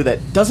about you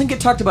that doesn't get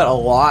talked about a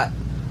lot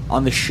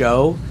on the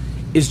show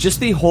is just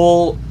the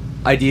whole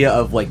idea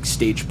of like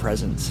stage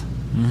presence.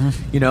 Mm-hmm.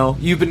 You know,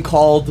 you've been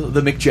called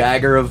the Mick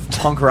Jagger of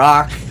punk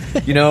rock.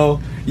 You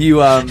know, you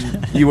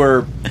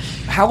were.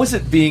 How was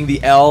it being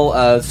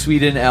the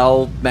Sweden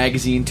Elle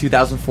magazine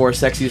 2004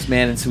 sexiest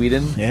man in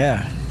Sweden?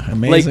 Yeah,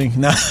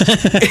 amazing. Like,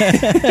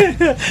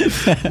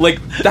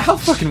 how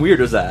fucking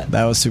weird was that?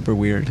 That was super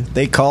weird.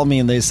 They called me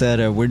and they said,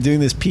 we're doing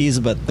this piece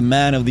about the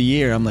man of the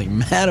year. I'm like,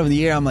 man of the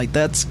year? I'm like,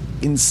 that's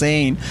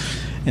insane.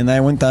 And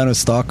I went down to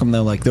Stockholm. They're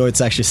like, no, it's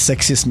actually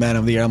sexiest man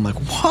of the year. I'm like,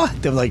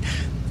 what? They're like,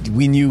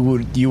 we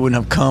knew you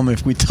wouldn't have come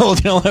if we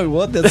told you. I'm like,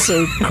 what? That's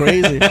so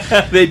crazy.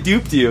 They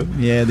duped you.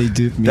 Yeah, they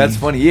duped me. That's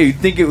funny. Yeah, you'd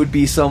think it would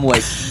be some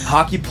like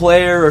hockey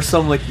player or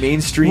some like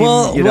mainstream.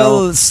 Well, you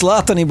know.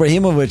 Zlatan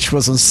Ibrahimovic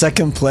was on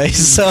second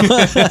place, so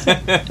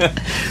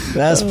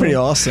that's pretty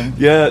awesome.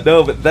 Yeah,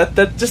 no, but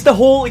that just the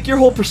whole like your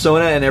whole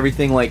persona and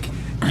everything. Like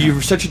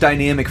you're such a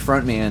dynamic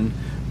frontman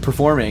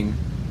performing.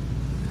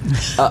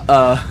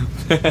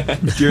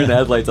 Deer in the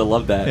headlights. I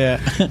love that. Yeah.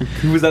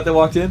 Who was that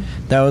walked in?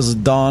 That was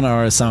Don,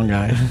 our sound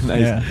guy.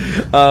 Nice.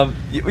 Yeah.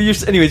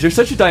 Anyways, you're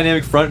such a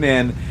dynamic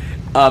frontman.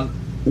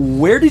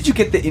 Where did you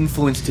get the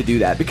influence to do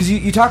that? Because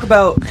you talk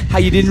about how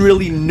you didn't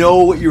really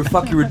know what you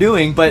were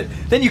doing, but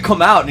then you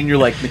come out and you're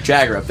like Mick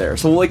Jagger up there.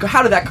 So like,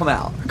 how did that come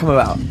about?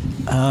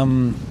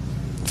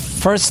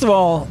 First of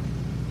all,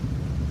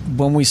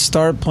 when we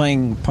started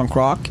playing punk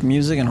rock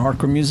music and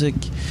hardcore music,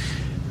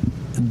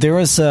 there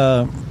was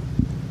a.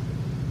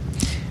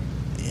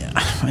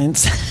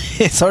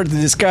 It's hard to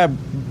describe,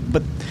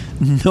 but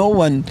no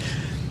one.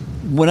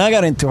 When I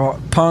got into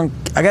punk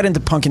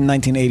in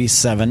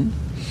 1987,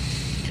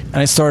 and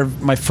I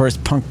started my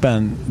first punk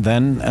band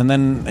then. And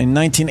then in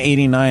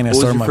 1989, What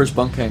was your first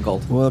punk band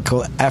called? Well,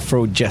 called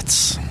Afro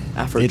Jets.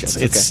 Afro Jets.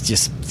 It's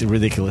just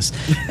ridiculous.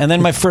 And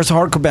then my first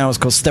hardcore band was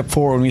called Step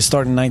Forward, and we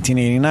started in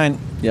 1989.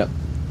 Yep.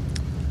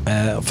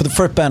 For the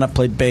first band, I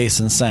played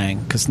bass and sang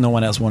because no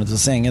one else wanted to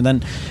sing. And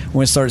then when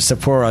we started Step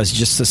Forward, I was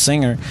just a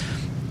singer.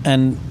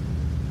 And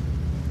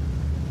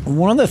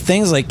one of the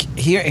things, like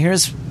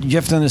here's you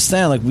have to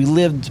understand, like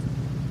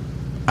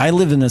I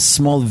lived in a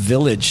small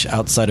village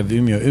outside of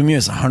Umeå. Umeå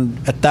is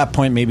at that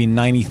point maybe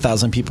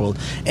 90,000 people,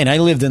 and I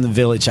lived in the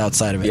village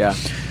outside of it. Yeah.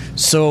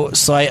 So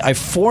I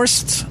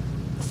forced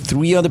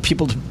 3 other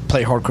people to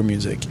play hardcore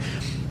music,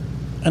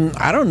 and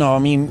I don't know. I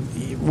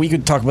mean, we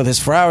could talk about this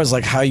for hours,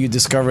 like how you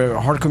discover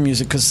hardcore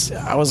music. Because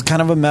I was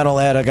kind of a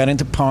metalhead. I got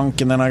into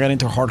punk, and then I got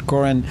into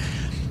hardcore. And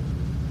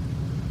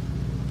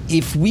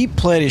if we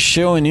played a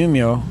show in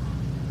Umeå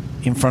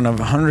in front of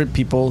 100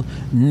 people,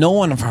 no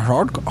one have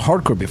heard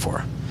hardcore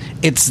before.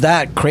 It's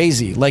that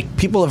crazy. Like,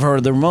 people have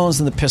heard the Ramones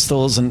and the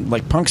Pistols and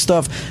like punk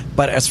stuff,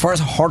 but as far as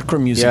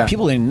hardcore music,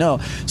 people didn't know.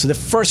 So the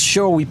first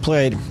show we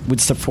played with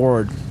Step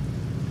Forward,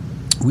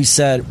 we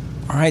said,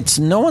 all right,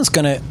 so no one's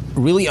gonna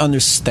really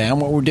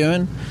understand what we're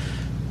doing,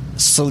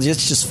 so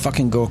let's just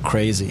fucking go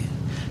crazy.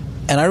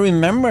 And I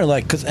remember,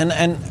 like,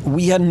 and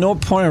we had no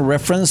point of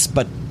reference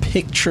but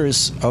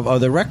pictures of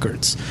other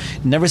records.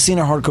 Never seen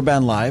a hardcore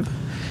band live.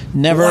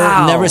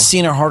 Never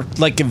seen a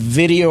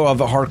video of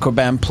a hardcore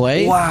band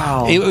play.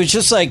 Wow. It was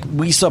just like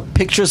we saw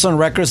pictures on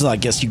records, and I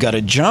guess you got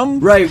to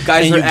jump. Right,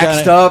 guys are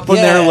X'd up when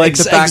they're like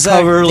the back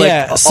cover,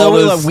 like so all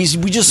those we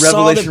just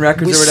Revelation saw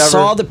records we or whatever.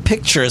 saw the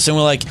pictures, and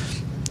we're like,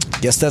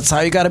 guess that's how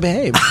you got to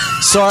behave.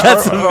 So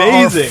That's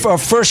amazing. Our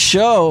first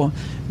show,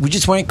 we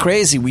just went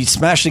crazy. We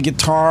smashed the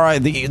guitar.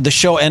 The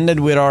show ended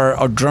with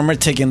our drummer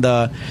taking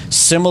the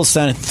cymbal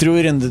stand and threw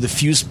it in the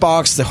fuse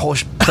box. The whole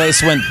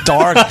place went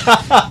dark,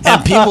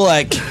 and people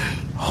like,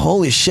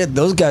 holy shit,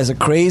 those guys are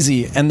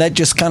crazy. And that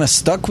just kind of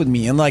stuck with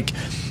me. And like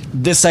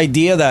this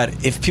idea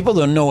that if people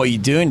don't know what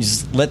you're doing,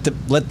 just let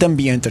them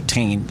be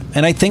entertained.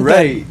 And I think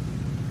that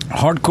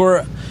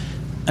hardcore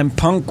and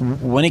punk,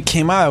 when it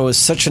came out, it was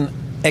such an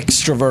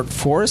extrovert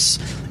force.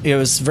 It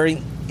was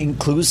very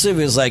inclusive.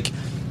 It was like,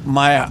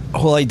 my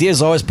whole idea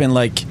has always been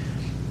like,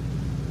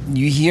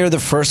 you hear the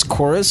first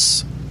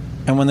chorus,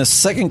 and when the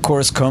second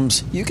chorus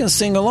comes, you can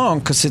sing along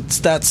because it's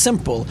that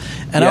simple.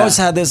 And I always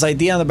had this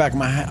idea in the back of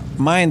my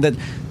mind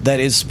that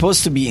it's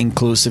supposed to be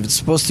inclusive. It's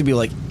supposed to be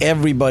like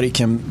everybody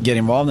can get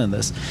involved in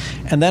this.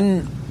 And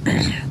then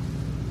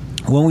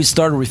when we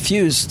started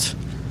Refused,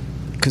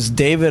 because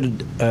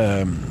David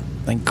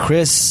and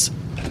Chris,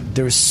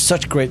 they were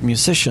such great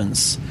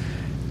musicians.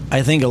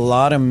 I think a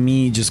lot of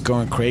me just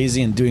going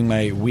crazy and doing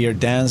my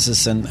weird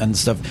dances and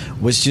stuff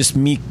was just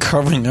me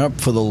covering up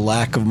for the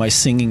lack of my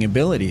singing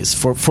abilities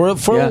for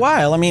a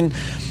while. I mean,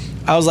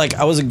 I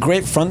was a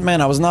great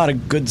frontman. I was not a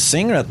good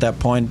singer at that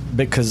point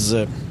because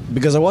I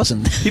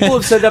wasn't. People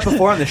have said that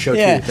before on the show too.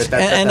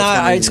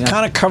 I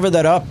kind of covered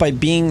that up by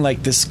being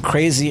like this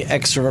crazy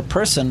extrovert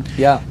person.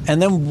 Yeah.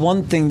 And then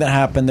one thing that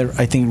happened that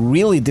I think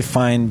really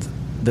defined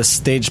the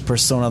stage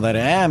persona that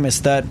I am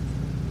is that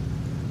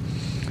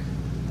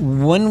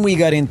when I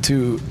got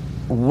into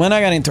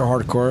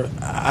hardcore,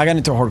 I got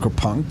into hardcore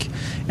punk,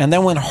 and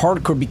then when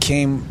hardcore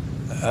became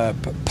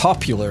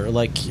popular,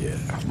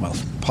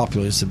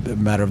 popular is a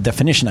matter of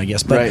definition, I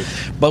guess,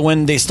 but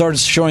when they started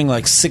showing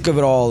like Sick of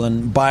It All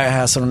and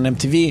Biohazard on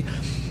MTV,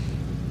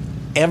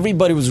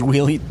 everybody was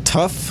really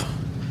tough.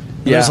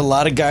 There's a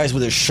lot of guys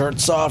with their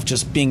shirts off,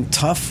 just being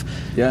tough.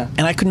 Yeah,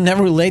 and I could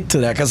never relate to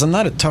that because I'm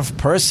not a tough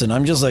person.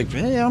 I'm just like,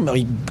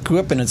 I grew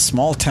up in a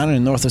small town in the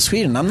north of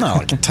Sweden. I'm not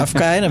like a tough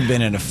guy. I've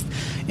been in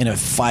a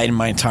fight in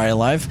my entire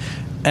life,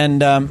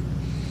 and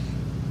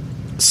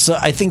so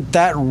I think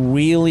that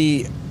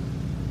really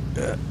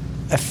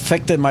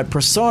affected my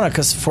persona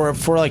because for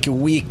like a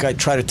week I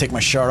tried to take my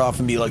shirt off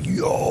and be like,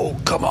 yo,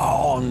 come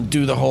on,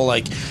 do the whole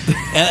like,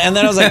 and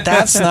then I was like,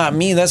 that's not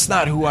me. That's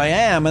not who I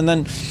am. And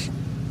then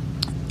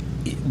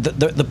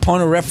the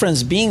point of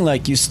reference being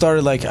like you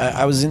started like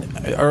I was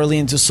early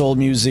into soul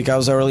music. I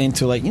was early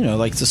into like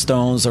like the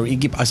Stones or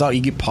Iggy. I saw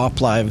Iggy Pop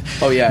live.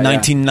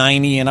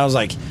 1990, and I was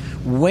like,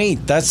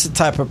 wait, that's the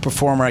type of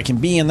performer I can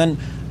be. And then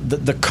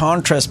the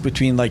contrast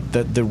between like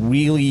the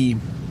really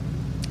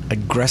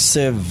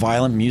aggressive,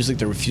 violent music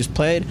that Refused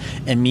played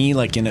and me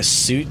like in a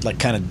suit, like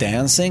kind of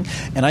dancing.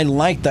 And I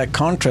liked that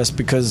contrast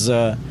because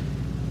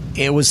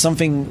it was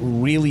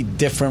something really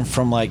different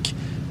from like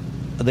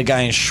the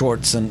guy in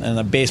shorts and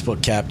a baseball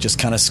cap just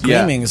kind of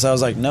screaming. So I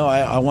was like, no,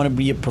 I want to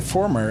be a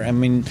performer. I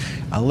mean,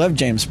 I love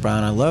James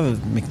Brown, I love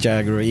Mick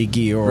Jagger or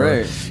Iggy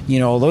or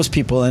all those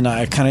people, and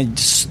I kind of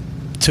just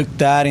took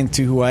that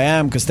into who I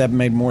am because that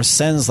made more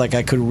sense. Like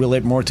I could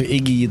relate more to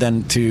Iggy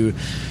than to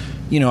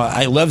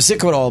I love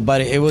Sick of It All,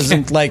 but it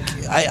wasn't like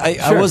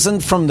I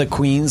wasn't from the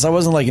Queens. I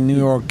wasn't like a New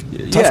York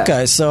tough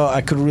guy, so I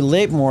could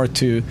relate more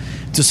to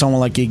someone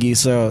like Iggy.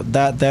 So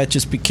that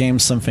just became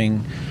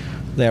something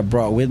that I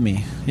brought with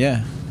me.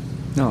 Yeah.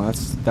 No,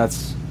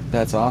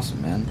 that's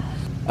awesome, man.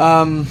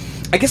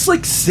 I guess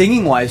like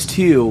singing wise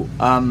too.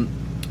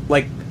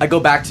 Like I go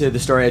back to the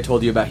story I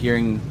told you about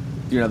hearing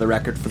the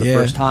record for the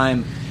first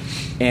time,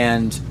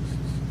 and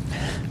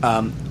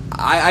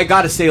I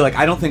gotta say, like,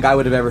 I don't think I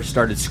would have ever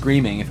started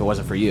screaming if it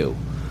wasn't for you.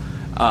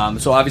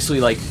 So obviously,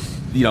 like,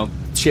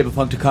 Shape of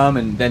Punk to Come,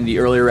 and then the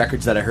earlier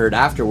records that I heard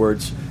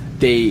afterwards,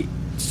 they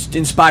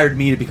inspired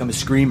me to become a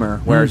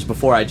screamer. Whereas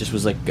before, I just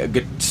was like,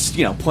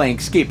 playing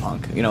skate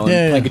punk, and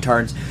playing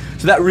guitars.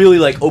 So that really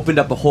like opened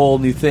up a whole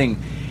new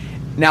thing.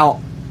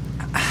 Now,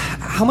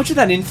 how much of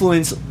that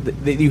influence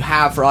that you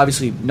have for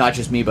obviously not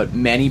just me but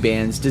many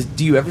bands?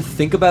 Do you ever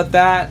think about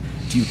that?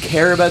 Do you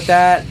care about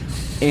that?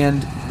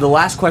 And the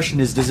last question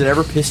is, does it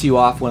ever piss you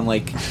off when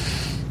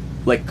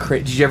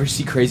did you ever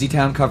see Crazy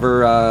Town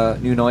cover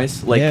New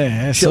Noise? Like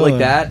shit like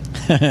that?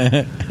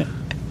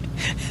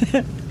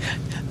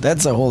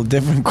 That's a whole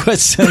different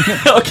question.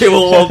 Okay,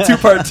 well,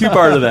 two-part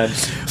of that.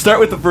 Start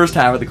with the first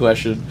half of the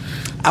question.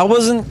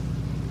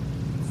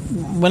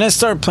 When I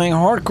started playing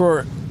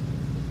hardcore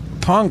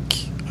punk,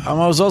 I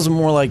was also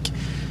more like,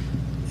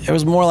 it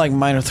was more like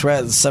Minor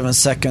Threat, 7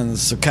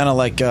 Seconds, so kind of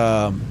like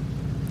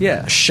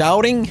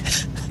shouting.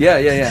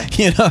 Yeah.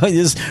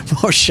 Just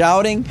more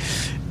shouting.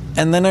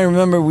 And then I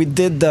remember we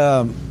did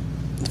the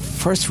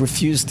first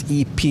Refused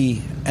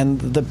EP, and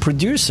the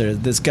producer,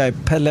 this guy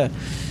Pelle,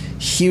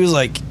 he was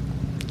like,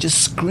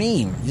 just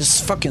scream,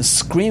 just fucking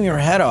scream your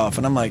head off.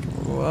 And I'm like,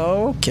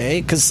 well, okay,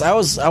 because I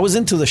was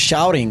into the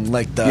shouting,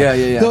 like the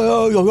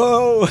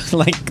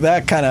like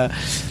that kind of.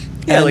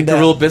 Yeah, and, like the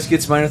Real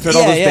Biscuits, Minor Threat,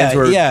 all those bands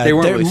they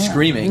weren't really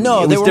screaming.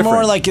 No, they were different.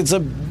 More like it's a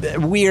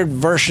weird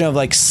version of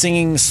like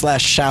singing /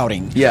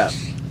 shouting. Yeah.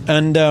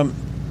 And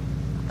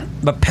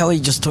but Pelle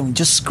just told me,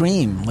 just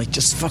scream, like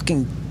just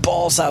fucking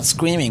balls out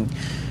screaming.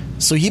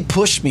 So he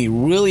pushed me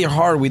really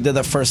hard. We did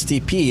that first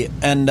EP,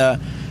 and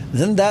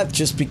then that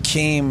just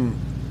became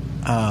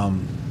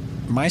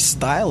my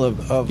style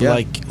of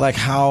like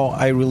how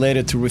I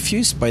related to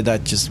Refused by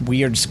that just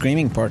weird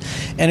screaming part.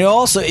 And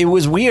it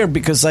was weird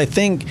because I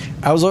think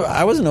I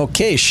was an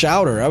okay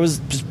shouter. I was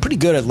pretty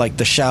good at like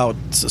the shout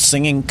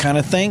singing kind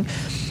of thing.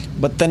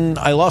 But then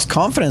I lost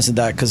confidence in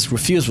that because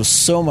Refused was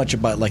so much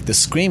about like the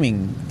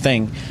screaming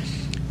thing.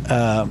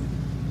 That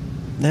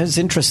was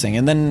interesting.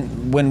 And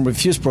then when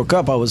Refused broke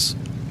up, I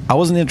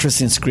wasn't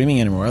interested in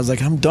screaming anymore. I was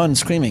like, I'm done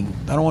screaming.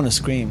 I don't want to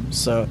scream.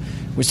 So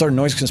we started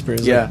Noise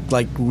Conspiracy,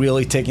 like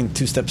really taking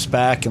 2 steps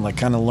back and like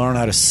kind of learn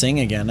how to sing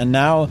again. And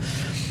now,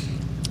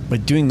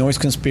 like doing Noise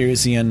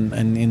Conspiracy and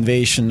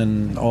Invasion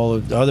and all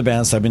of the other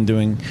bands I've been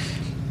doing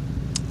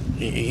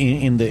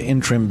in the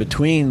interim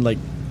between, like,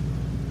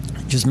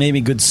 just made me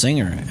a good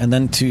singer. And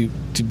then to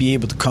be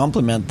able to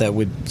complement that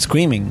with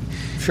screaming,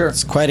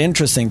 it's quite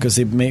interesting because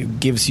it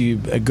gives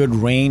you a good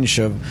range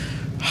of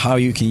how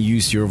you can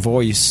use your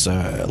voice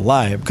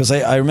live. Because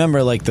I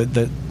remember like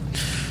the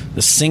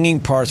singing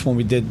parts when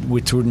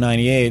we toured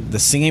 98, the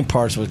singing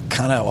parts were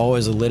kind of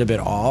always a little bit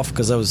off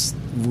because I was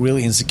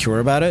really insecure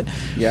about it.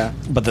 Yeah.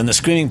 But then the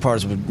screaming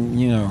parts would,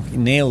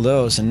 nail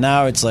those. And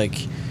now it's like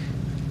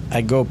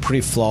I go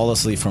pretty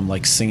flawlessly from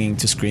like singing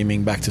to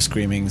screaming, back to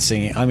screaming,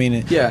 singing. I mean,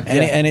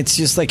 and it's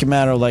just like a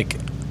matter of like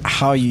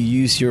how you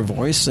use your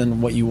voice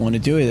and what you want to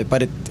do with it.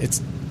 But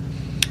it's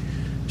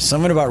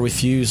something about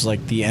Refused,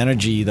 like the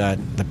energy that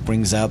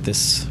brings out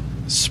this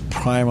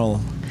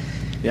primal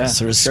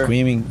sort of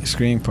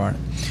screaming part.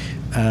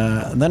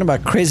 And then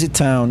about Crazy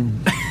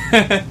Town.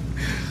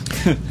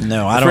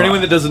 No, I don't. For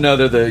anyone that doesn't know,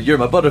 they're the "You're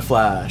My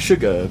Butterfly,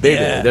 Sugar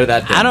Baby." Yeah, they're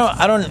that. I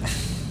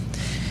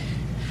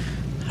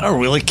don't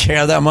really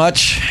care that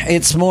much.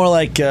 It's more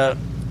like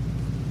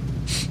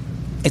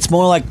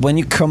when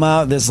you come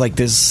out, there's like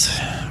this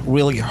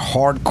really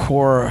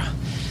hardcore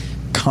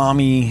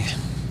commie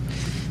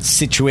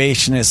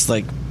situation. It's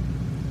like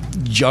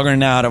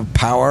juggernaut of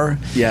power.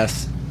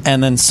 Yes.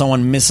 And then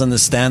someone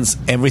misunderstands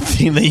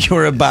everything that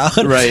you're about.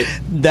 Right.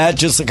 That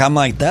just like, I'm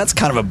like, that's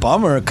kind of a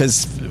bummer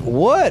because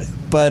what?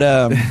 But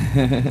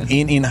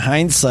in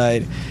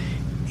hindsight,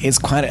 it's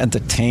quite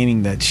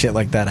entertaining that shit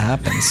like that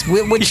happens.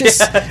 Which is,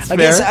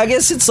 I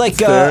guess it's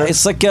like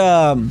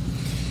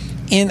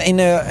in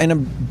a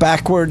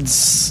backwards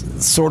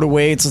sort of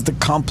way, it's just a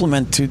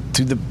compliment to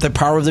the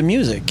power of the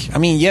music. I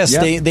mean, yes,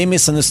 they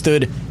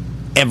misunderstood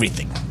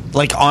everything.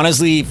 Like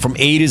honestly, from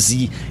A to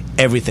Z,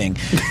 everything.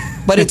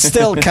 But it's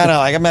still kind of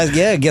like,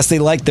 I guess they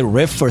like the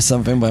riff or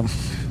something. But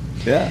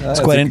it's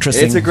quite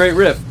interesting. It's a great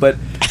riff, but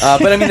I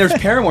mean, there's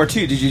Paramore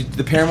too.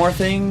 The Paramore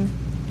thing?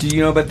 Do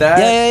you know about that?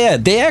 Yeah.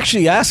 They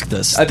actually asked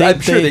us.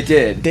 I'm sure they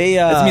did.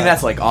 I mean,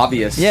 that's like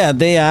obvious. Yeah,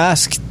 they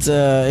asked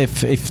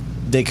if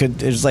they could.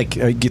 There's like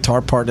a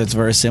guitar part that's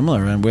very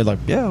similar, and we're like,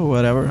 yeah,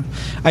 whatever.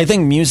 I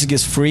think music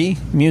is free.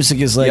 Music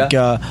is like.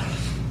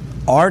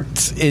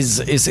 Art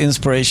is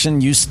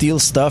inspiration. You steal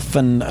stuff,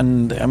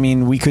 and I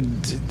mean, we could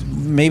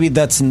maybe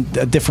that's in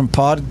a different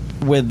pod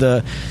with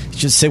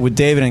just sit with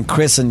David and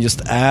Chris and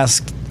just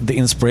ask the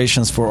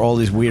inspirations for all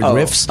these weird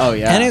riffs. Oh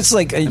yeah, and it's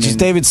like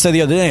David said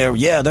the other day.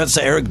 Yeah, that's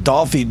the Eric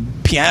Dolphy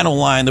piano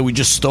line that we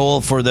just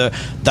stole for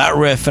that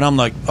riff, and I'm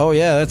like, oh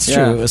yeah, that's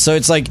true. So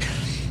it's like.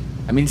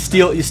 I mean,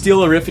 you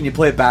steal a riff and you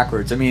play it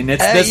backwards. I mean,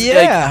 it's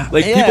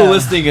like people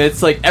listening.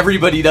 It's like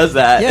everybody does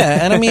that.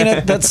 Yeah, and I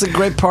mean that's a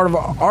great part of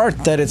art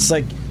that it's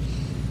like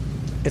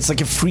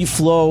a free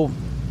flow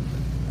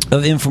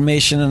of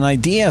information and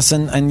ideas,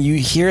 and you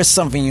hear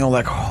something, you're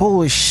like,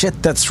 holy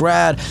shit, that's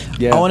rad.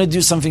 Yeah. I want to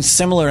do something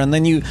similar, and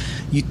then you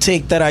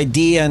take that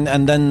idea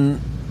and then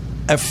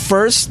at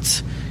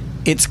first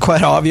it's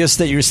quite obvious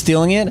that you're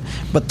stealing it,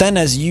 but then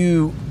as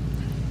you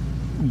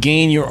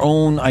gain your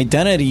own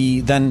identity,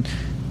 then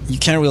you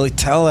can't really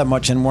tell that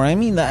much anymore. I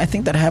mean, I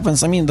think that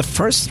happens. I mean, the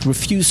first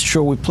Refused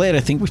show we played, I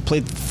think we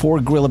played 4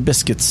 Gorilla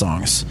Biscuit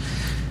songs.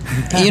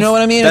 You know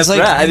what I mean? That's it's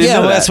like, right.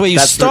 That's where you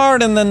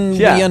start, and then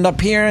we end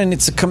up here, and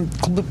it's a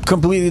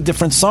completely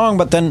different song.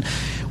 But then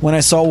when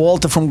I saw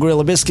Walter from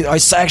Gorilla Biscuit, I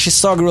actually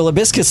saw Gorilla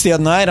Biscuits the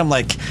other night. I'm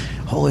like,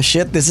 holy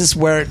shit, this is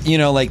where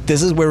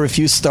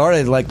Refused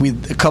started, like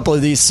with a couple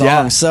of these songs.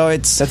 Yeah. So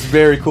that's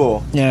very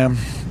cool. Yeah,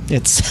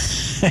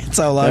 it's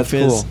how life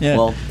is. Cool. Yeah.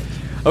 Well,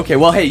 okay.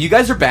 Well, hey, you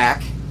guys are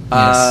back.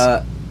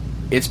 Yes.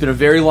 It's been a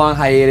very long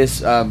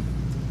hiatus.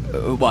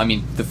 Well, I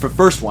mean, the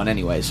first one,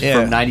 anyways,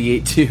 from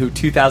 98 to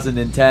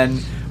 2010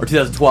 or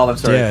 2012. I'm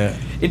sorry. Yeah.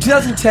 In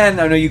 2010,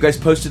 I know you guys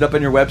posted up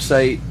on your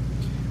website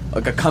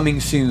like a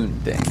coming soon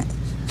thing,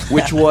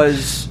 which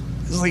was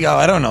it's like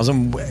I don't know,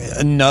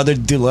 another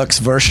deluxe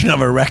version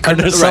of a record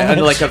or something.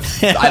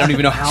 Right, I don't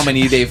even know how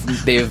many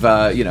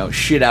they've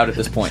shit out at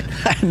this point.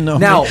 I know.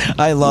 Now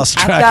I lost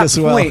track as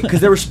well because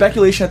there was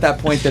speculation at that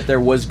point that there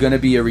was going to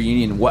be a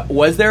reunion.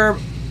 Was there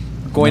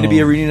going to be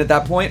a reunion at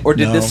that point, or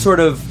did this sort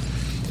of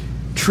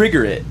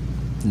trigger it?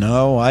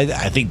 No, I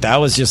think that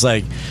was just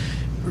like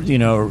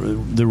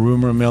the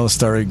rumor mill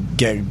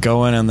started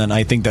going, and then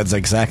I think that's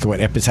exactly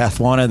what Epitaph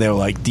wanted. They were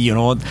like, do you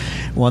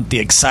want the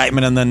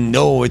excitement? And then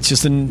no, it's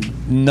just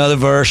another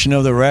version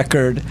of the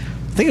record.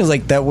 I think it was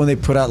like that when they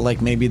put out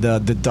like maybe the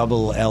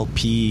double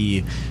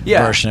LP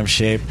version of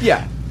Shape.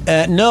 Yeah.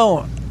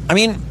 No, I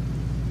mean,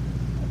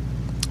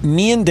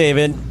 me and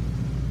David,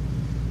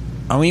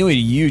 we had a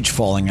huge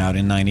falling out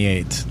in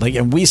 '98. Like,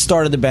 and we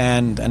started the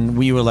band, and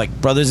we were like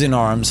brothers in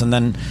arms. And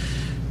then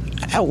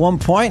at one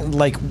point,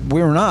 like,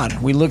 we were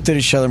not. We looked at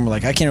each other and we're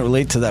like, I can't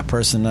relate to that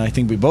person. And I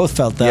think we both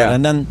felt that. Yeah.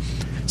 And then,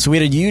 so we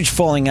had a huge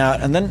falling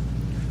out. And then,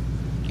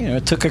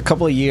 it took a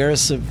couple of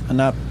years of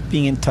not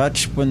being in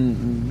touch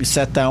when we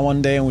sat down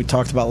one day and we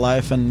talked about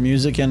life and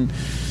music, and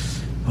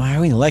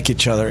we like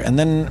each other. And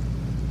then,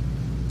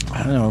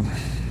 I don't know,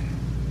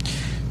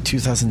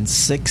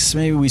 2006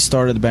 maybe, we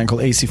started a band called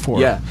AC4.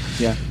 Yeah.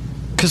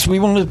 Because we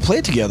wanted to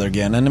play together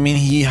again. And I mean,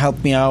 he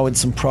helped me out with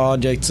some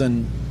projects,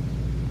 and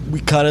we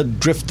kind of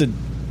drifted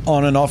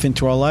on and off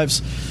into our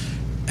lives.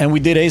 And we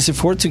did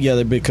AC4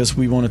 together because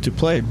we wanted to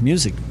play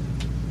music.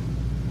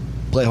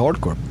 Play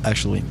hardcore,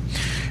 actually.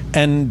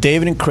 And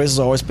David and Chris has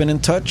always been in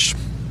touch.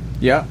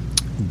 Yeah.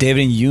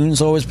 David and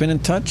Yoon's always been in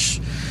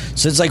touch.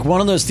 So it's like one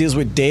of those deals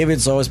where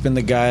David's always been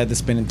the guy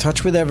that's been in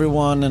touch with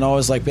everyone and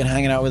always like been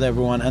hanging out with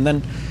everyone. And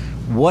then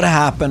what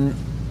happened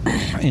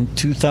in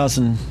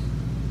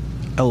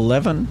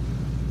 2011,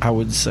 I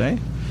would say,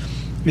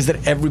 is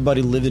that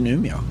everybody lived in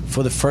Umeå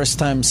for the first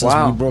time since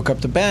we broke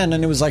up the band.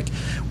 And it was like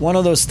one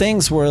of those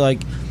things where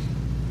like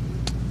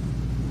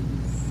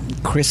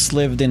Chris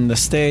lived in the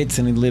States,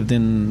 and he lived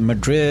in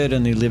Madrid,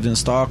 and he lived in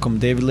Stockholm.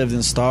 David lived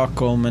in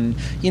Stockholm, and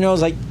it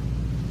was like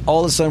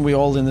all of a sudden we're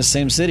all in the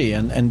same city,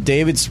 and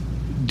David's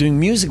doing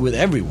music with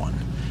everyone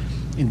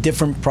in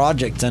different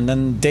projects. And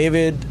then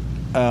David,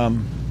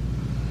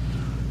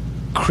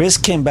 Chris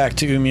came back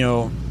to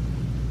Umeå,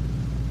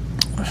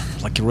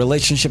 like a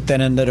relationship that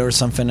ended or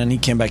something, and he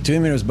came back to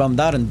Umeå and was bummed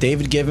out, and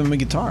David gave him a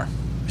guitar.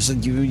 He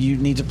said, you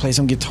need to play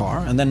some guitar.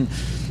 And then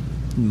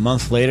a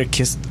month later,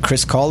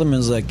 Chris called him and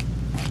was like,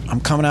 I'm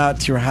coming out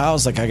to your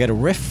house, like I got a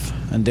riff.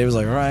 And David was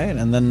like, all right.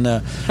 And then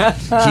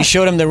he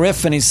showed him the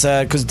riff, and he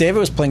said, because David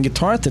was playing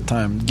guitar at the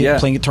time,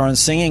 playing guitar and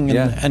singing,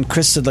 and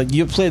Chris said, like,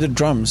 you play the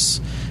drums.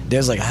 David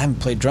was like, I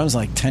haven't played drums in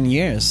like 10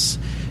 years.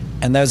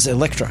 And that was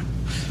Elektra.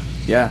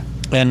 Yeah.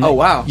 And oh,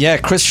 wow. Yeah,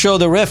 Chris showed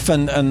the riff,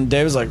 and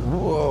David was like,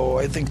 whoa,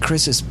 I think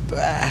Chris is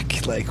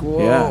back. Like,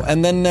 whoa. Yeah.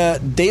 And then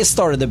they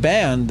started the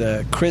band,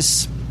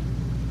 Chris,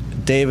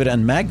 David,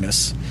 and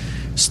Magnus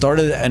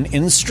started an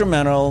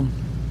instrumental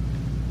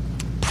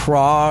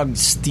prog,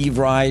 Steve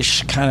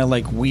Reich, kind of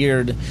like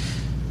weird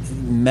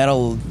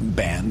metal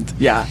band.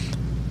 Yeah.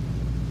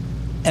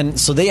 And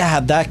so they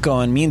had that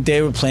going. Me and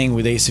Dave were playing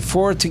with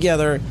AC4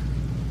 together.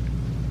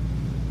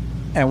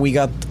 And we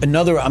got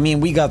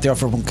we got the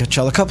offer from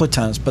Coachella a couple of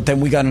times, but then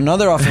we got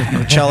another offer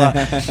from Coachella.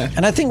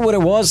 And I think what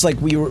it was,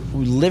 like, we were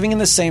living in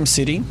the same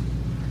city.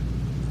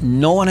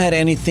 No one had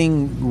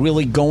anything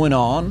really going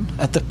on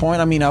at the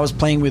point. I mean, I was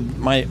playing with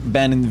my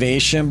band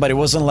Invasion, but it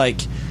wasn't like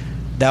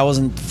that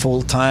wasn't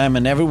full time,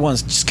 and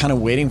everyone's just kind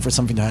of waiting for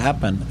something to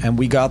happen. And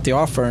we got the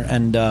offer,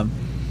 and got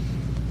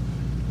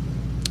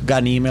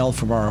an email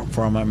from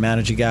our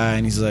manager guy,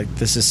 and he's like,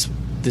 "This is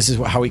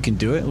how we can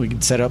do it. We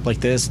can set up like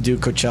this, do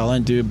Coachella,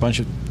 and do a bunch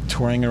of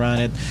touring around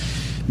it.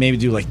 Maybe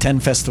do like 10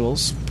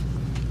 festivals."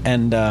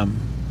 And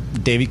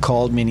Davey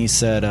called me and he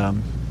said,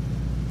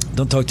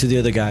 "Don't talk to the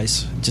other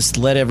guys. Just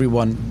let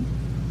everyone."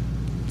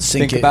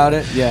 Think about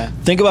it. Yeah.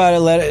 Think about it.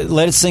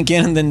 Let it sink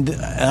in, and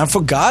I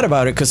forgot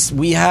about it because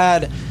we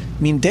had. I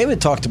mean, David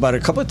talked about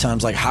it a couple of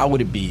times. Like, how would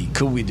it be?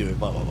 Could we do it?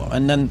 Blah blah blah.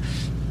 And then,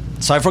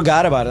 so I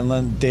forgot about it. And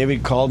then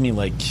David called me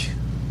like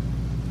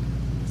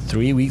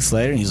 3 weeks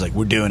later, and he's like,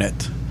 "We're doing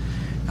it."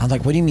 I'm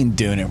like, "What do you mean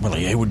doing it?" We're like,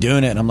 "Hey, we're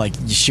doing it." And I'm like,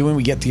 "Should when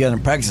we get together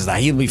and practice,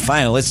 he'll be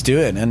fine. Let's do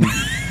it." And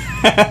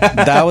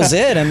that was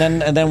it. And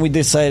then we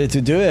decided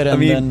to do it.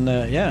 And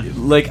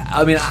Like,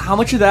 I mean, how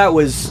much of that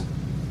was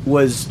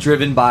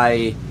driven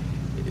by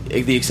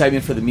the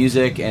excitement for the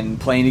music and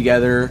playing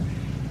together?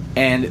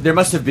 And there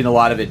must have been a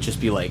lot of it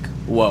just be like,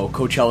 whoa,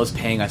 Coachella's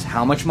paying us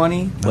how much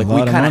money? Like,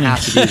 we kind of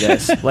have to do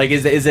this. Like,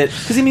 is it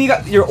because, I mean,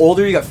 you're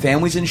older, you got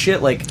families and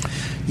shit, like.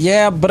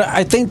 Yeah, but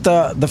I think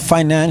the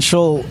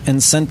financial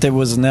incentive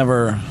was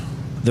never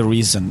the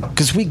reason,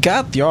 because we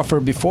got the offer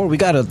before. We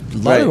got a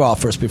lot of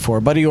offers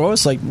before, but you're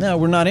always like, no,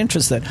 we're not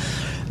interested.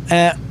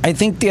 I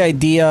think the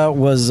idea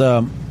was,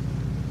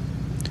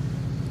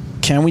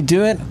 can we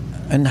do it,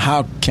 and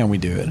how can we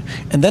do it?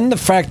 And then the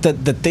fact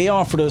that they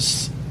offered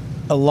us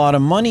a lot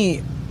of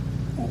money,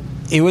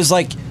 it was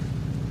like,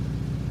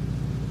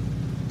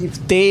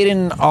 if they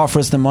didn't offer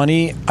us the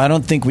money, I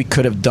don't think we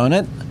could have done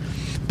it,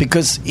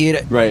 because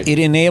it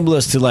enabled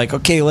us to, like,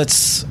 okay,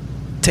 let's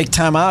take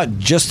time out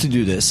just to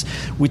do this.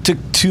 We took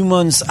 2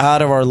 months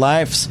out of our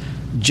lives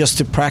just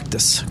to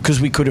practice because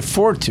we could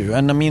afford to.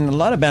 And I mean, a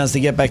lot of bands,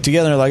 they get back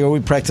together and they're like, oh, we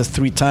practiced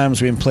 3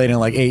 times, we haven't played in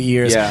like 8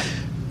 years. Yeah.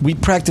 We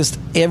practiced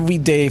every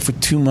day for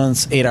 2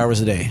 months, 8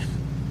 hours a day.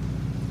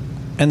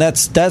 And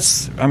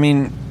that's I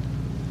mean,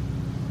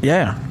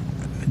 yeah,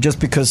 just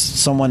because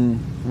someone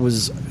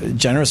was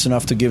generous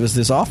enough to give us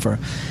this offer.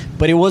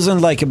 But it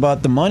wasn't like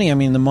about the money. I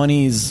mean, the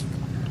money is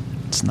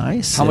it's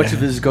nice. How much of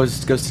this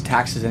goes to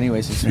taxes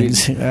anyways in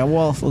Sweden?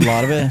 Well, a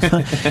lot of it.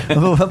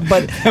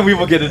 But we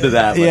will get into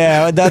that. But.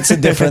 Yeah, that's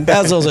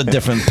also a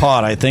different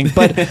pot, I think.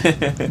 But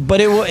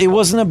it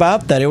wasn't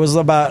about that. It was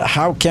about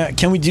how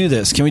can we do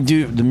this? Can we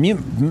do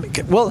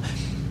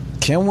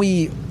can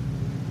we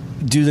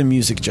do the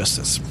music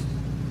justice?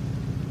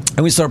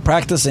 And we start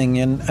practicing,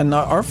 and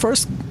our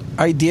first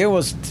idea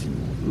was to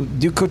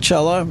do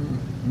Coachella,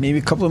 maybe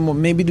a couple of more,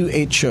 maybe do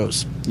 8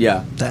 shows.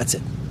 Yeah, that's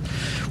it.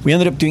 We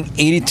ended up doing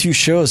 82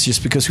 shows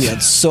just because we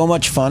had so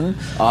much fun.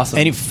 Awesome.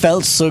 And it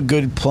felt so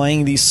good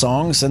playing these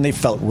songs, and they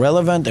felt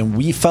relevant, and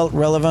we felt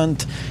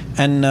relevant.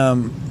 And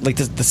like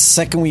the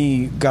second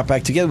we got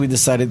back together, we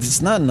decided it's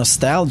not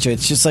nostalgia.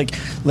 It's just like,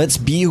 let's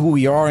be who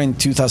we are in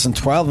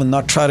 2012 and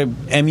not try to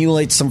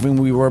emulate something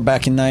we were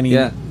back in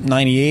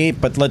 98,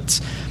 but let's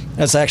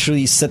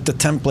actually set the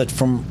template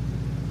from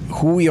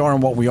who we are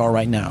and what we are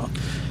right now.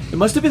 It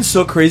must have been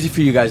so crazy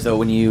for you guys, though,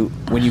 when you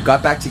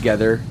got back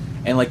together.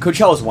 And, like,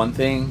 Coachella is one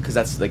thing, because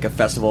that's, like, a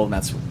festival, and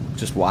that's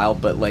just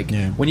wild. But, like,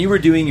 when you were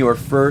doing your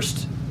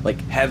first,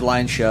 like,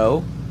 headline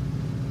show,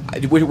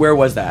 where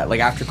was that? Like,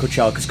 after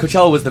Coachella? Because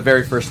Coachella was the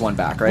very first one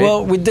back, right?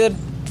 Well, we did...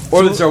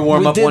 Or was there a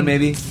warm-up one,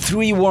 maybe?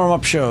 3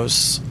 warm-up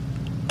shows.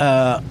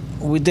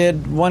 We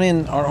did one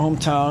in our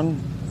hometown.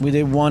 We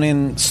did one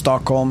in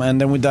Stockholm. And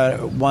then we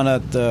did one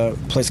at the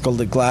place called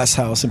the Glass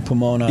House in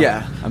Pomona.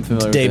 Yeah, I'm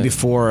familiar with it. The day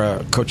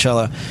before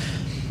Coachella.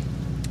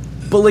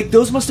 But, like,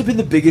 those must have been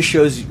the biggest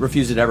shows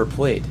Refused had ever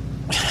played.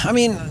 I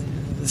mean,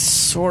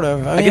 sort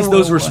of. I guess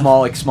those were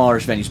smaller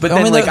venues. But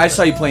then, like, I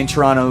saw you play in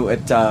Toronto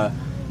at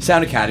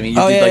Sound Academy. You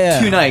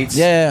did, 2 nights.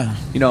 Yeah.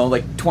 You know,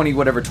 like,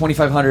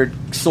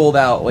 2,500 sold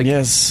out. Like,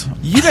 yes.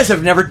 You guys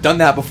have never done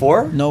that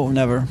before? No,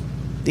 never.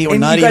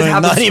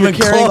 Not even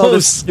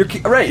close. You're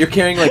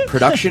carrying, like,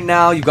 production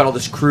now. You've got all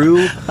this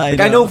crew.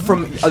 I know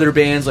from other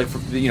bands, like,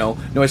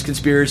 Noise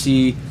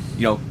Conspiracy,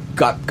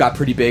 got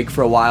pretty big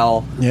for a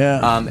while.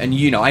 Yeah.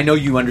 And I know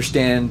you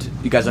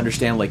guys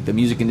understand like the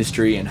music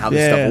industry and how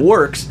this stuff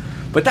works,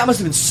 but that must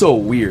have been so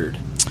weird.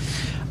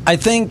 I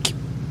think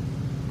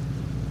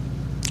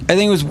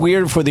it was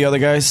weird for the other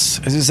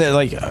guys. As you said,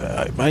 like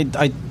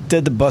I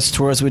did the bus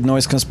tours with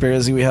Noise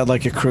Conspiracy. We had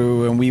like a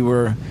crew, and we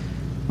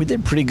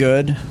did pretty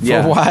good for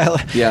a while.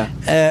 Yeah.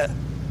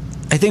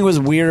 I think it was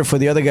weird for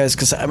the other guys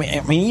because I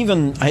mean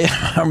even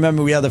I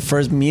remember we had the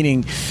first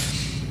meeting.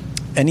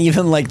 And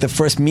even, like, the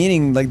first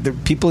meeting, like, the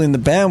people in the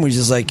band were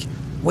just like,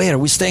 wait, are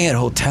we staying at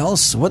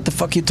hotels? What the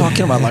fuck are you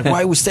talking about? Like,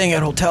 why are we staying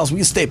at hotels? We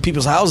can stay at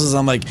people's houses.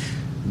 I'm like,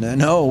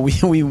 no, we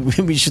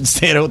should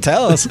stay at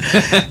hotels.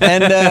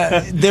 And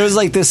there was,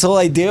 like, this whole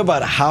idea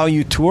about how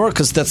you tour,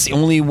 because that's the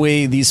only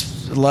way a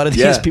lot of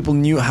these people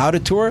knew how to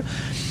tour.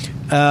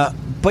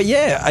 But,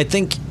 yeah, I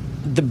think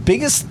the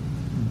biggest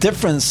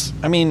difference,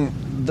 I mean,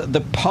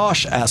 the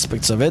posh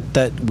aspects of it,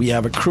 that we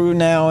have a crew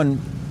now, and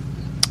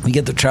we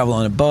get to travel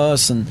on a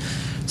bus, and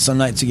some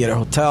nights you get a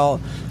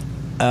hotel.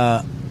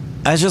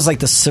 That's just like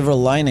the silver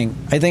lining.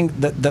 I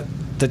think that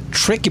the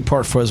tricky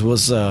part for us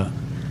was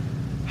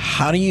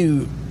how do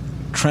you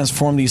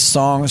transform these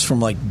songs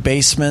from like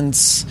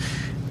basements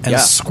and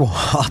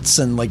squats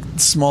and like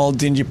small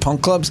dingy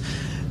punk clubs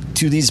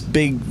to these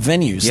big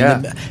venues.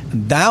 Yeah.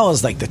 And that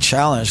was like the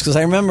challenge, because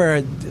I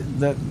remember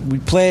that we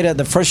played at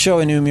the first show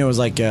in Umeå was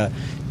like a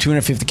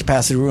 250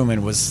 capacity room,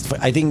 and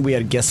I think we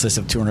had a guest list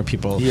of 200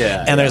 people.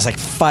 Yeah. And there's like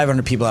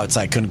 500 people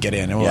outside couldn't get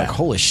in, and we're like,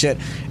 holy shit.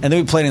 And then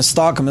we played in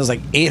Stockholm. It was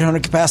like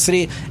 800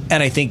 capacity,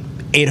 and I think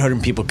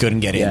 800 people couldn't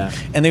get in. Yeah.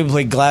 And then we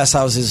played Glass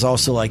Houses,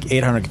 also like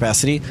 800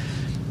 capacity.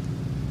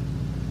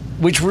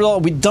 Which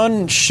we'd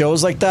done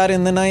shows like that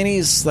in the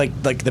 90s,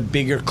 like the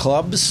bigger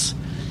clubs,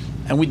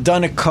 and we'd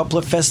done a couple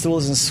of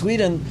festivals in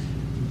Sweden,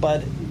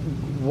 but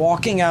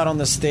walking out on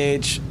the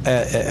stage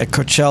at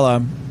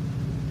Coachella,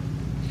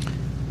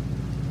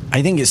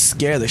 I think it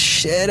scared the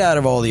shit out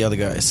of all the other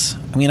guys.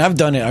 I mean, I've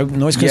done it.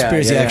 Noise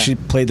Conspiracy actually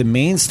played the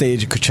main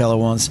stage at Coachella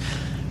once,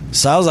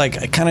 so I was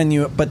like, I kind of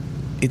knew it, but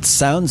it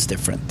sounds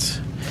different.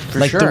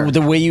 For sure.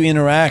 The way you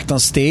interact on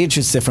stage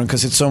is different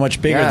because it's so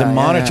much bigger. The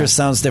monitor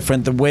sounds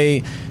different. The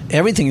way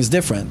everything is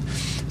different.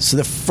 So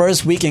the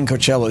first week in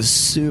Coachella was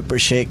super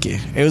shaky.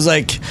 It was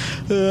like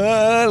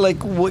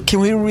what, can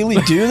we really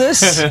do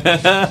this?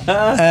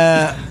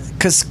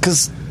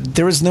 Because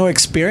there was no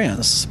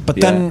experience. But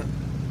then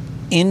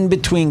in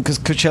between, because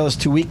Coachella's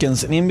 2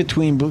 weekends, and in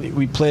between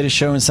we played a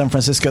show in San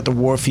Francisco at the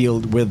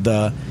Warfield with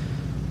the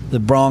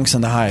Bronx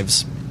and the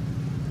Hives.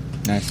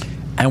 Nice.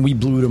 And we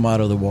blew them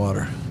out of the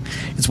water.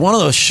 It's one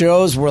of those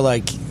shows where,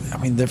 like, I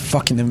mean, they're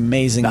fucking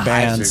amazing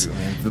bands.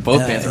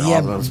 Both bands are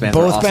awesome. Those bands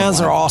are awesome.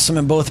 Bands are awesome,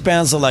 and both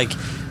bands are like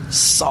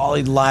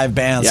solid live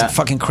bands,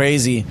 fucking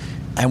crazy.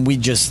 And they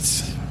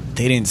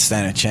didn't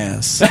stand a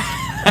chance.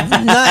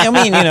 I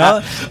mean,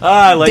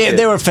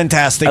 they were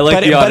fantastic.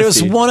 But it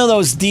was one of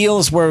those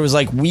deals where it was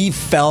like we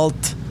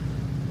felt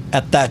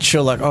at that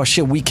show like, oh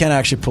shit, we can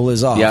actually pull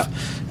this off. Yeah.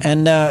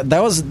 And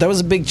that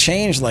was a big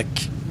change, like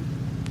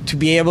to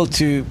be able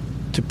to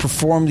to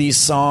perform these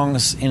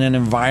songs in an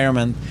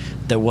environment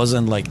that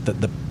wasn't like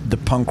the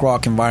punk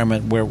rock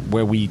environment where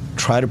we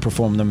try to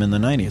perform them in the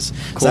 90s.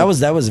 Cool. So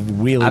that was a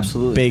really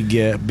Absolutely.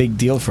 big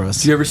deal for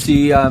us. Do you ever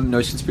see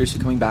Noise Conspiracy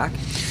coming back?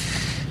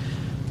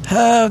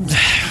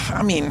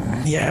 I mean,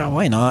 yeah,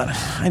 why not?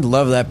 I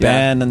love that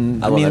band,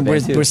 and I love that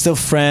band too. we're still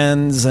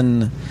friends.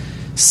 And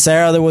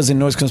Sarah, that was in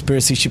Noise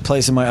Conspiracy, she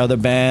plays in my other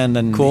band.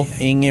 And Cool.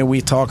 Inge,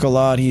 we talk a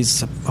lot.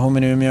 He's home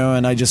in Umeå,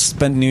 and I just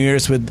spent New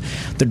Year's with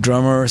the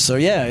drummer. So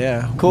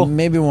yeah, Cool.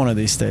 Maybe one of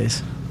these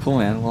days. Cool,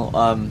 man. Well,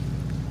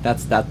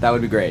 that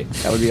would be great.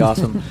 That would be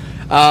awesome.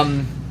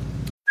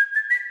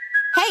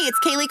 Hey, it's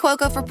Kaylee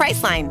Cuoco for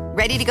Priceline.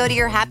 Ready to go to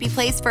your happy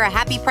place for a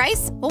happy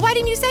price? Well, why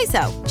didn't you say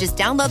so? Just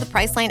download the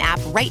Priceline app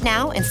right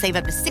now and save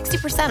up to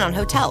 60% on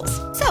hotels.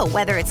 So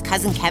whether it's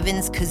Cousin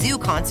Kevin's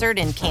Kazoo Concert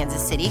in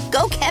Kansas City,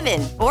 go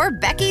Kevin, or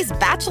Becky's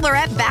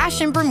Bachelorette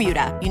Bash in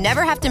Bermuda, you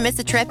never have to miss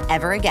a trip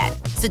ever again.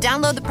 So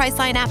download the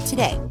Priceline app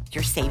today.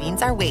 Your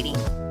savings are waiting.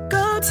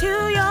 Go to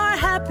your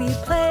happy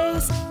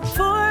place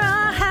for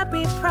a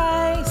happy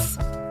price.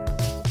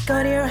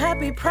 Go to your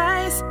happy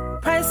price,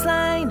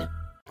 Priceline.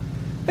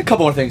 A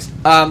couple more things.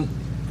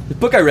 The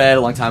book I read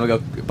a long time ago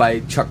by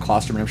Chuck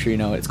Klosterman, I'm sure you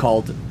know it. It's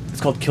called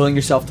Killing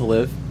Yourself to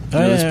Live. You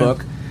know this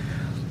book?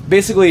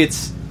 Basically,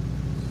 it's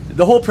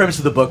the whole premise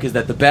of the book is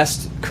that the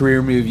best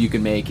career move you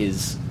can make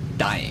is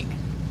dying,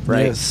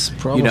 right? Yes,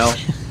 probably. You know,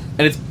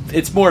 and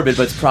it's morbid,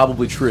 but it's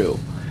probably true.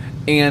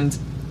 And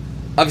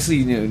obviously,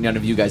 you know, none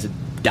of you guys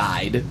have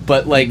died,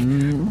 but like,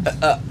 you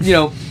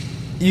know,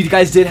 you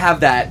guys did have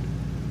that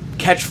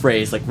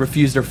catchphrase like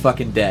 "refused or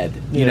fucking dead,"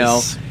 you Yes.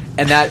 know.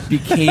 And that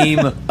became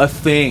a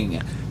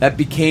thing. That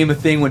became a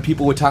thing when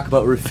people would talk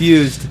about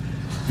Refused.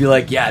 Be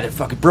like, yeah, they're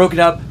fucking broken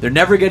up. They're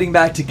never getting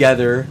back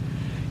together.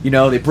 You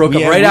know, they broke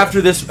up right after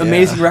this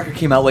amazing record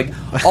came out. Like,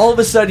 all of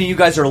a sudden, you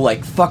guys are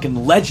like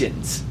fucking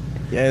legends.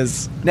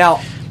 Yes.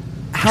 Now,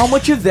 how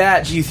much of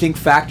that do you think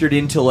factored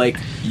into like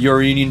your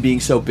reunion being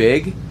so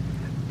big?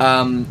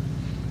 And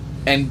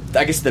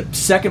I guess the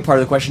second part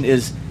of the question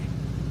is,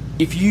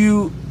 if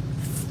you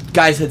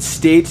guys had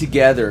stayed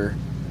together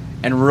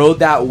and rode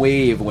that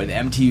wave with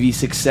MTV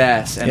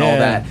success and all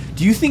that,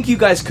 do you think you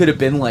guys could have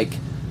been like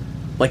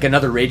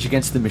another Rage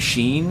Against the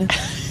Machine?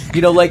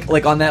 You know,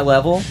 like on that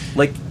level?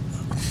 Like,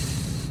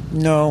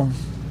 no.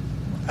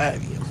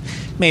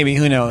 Maybe,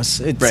 who knows?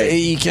 It's Right.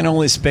 You can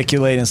only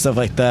speculate and stuff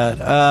like that.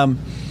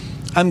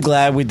 I'm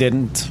glad we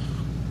didn't.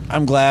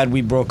 I'm glad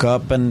we broke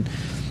up, and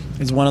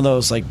it's one of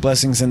those like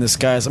blessings in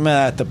disguise. I mean,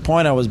 at the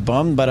point I was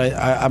bummed, but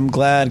I'm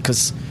glad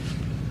because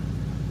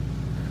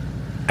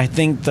I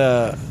think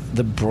the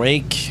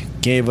break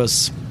gave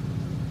us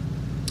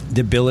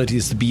the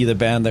abilities to be the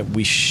band that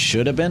we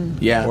should have been,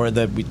 or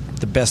the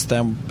best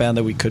band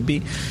that we could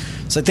be.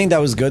 So I think that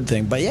was a good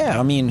thing. But yeah,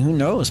 I mean, who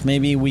knows?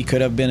 Maybe we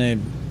could have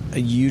been a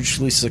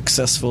hugely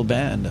successful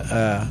band.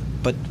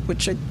 But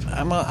which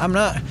I'm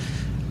not.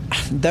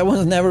 That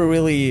was never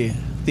really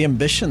the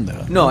ambition,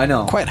 though. No, I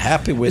know. Quite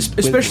happy with,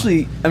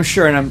 especially. I'm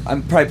sure, and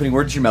I'm probably putting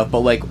words in your mouth, but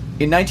like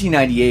in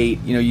 1998,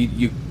 you know,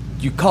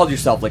 you called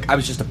yourself like I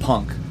was just a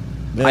punk.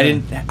 Yeah.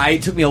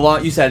 It took me a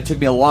long. You said it took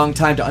me a long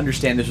time to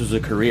understand this was a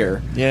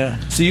career. Yeah.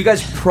 So you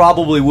guys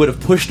probably would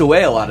have pushed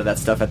away a lot of that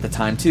stuff at the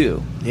time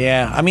too.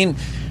 Yeah, I mean,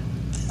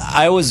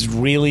 I was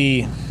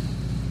the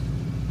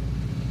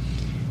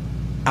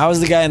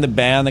guy in the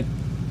band that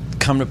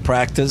come to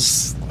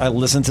practice. I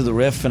listened to the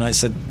riff and I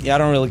said, "Yeah, I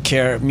don't really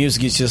care.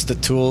 Music is just a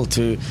tool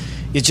to.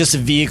 It's just a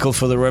vehicle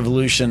for the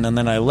revolution." And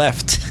then I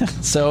left.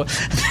 So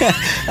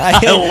I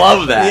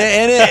love that.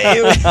 Yeah,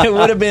 and it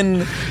would have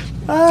been.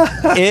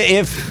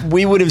 If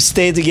we would have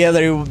stayed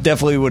together, it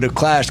definitely would have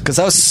clashed. Because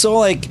I was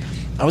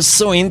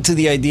so into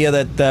the idea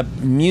that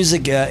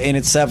music in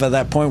itself at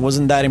that point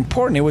wasn't that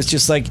important. It was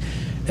just like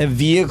a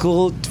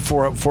vehicle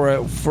for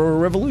a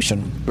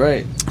revolution.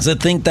 Right. So I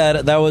think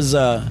that was,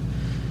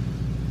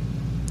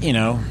 you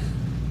know,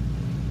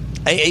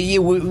 we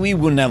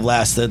wouldn't have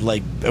lasted.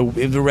 Like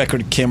if the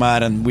record came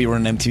out and we were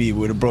on MTV, we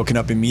would have broken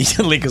up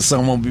immediately because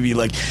someone would be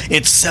like,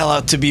 "It's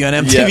sellout to be on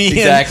MTV." Yeah,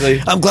 exactly.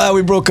 And I'm glad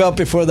we broke up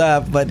before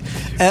that. But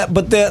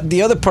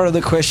the other part of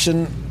the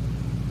question,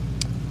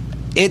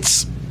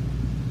 it's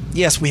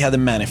yes, we had a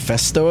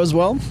manifesto as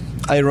well.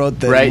 I wrote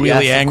the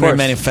really angry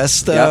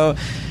manifesto,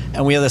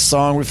 and we had a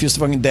song "Refused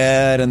to Fucking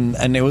Dead,"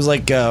 and it was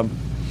like.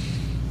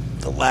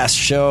 The last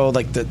show,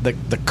 like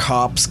the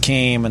cops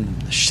came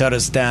and shut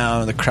us down,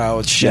 and the crowd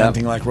was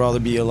chanting like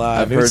 "Rather Be Alive."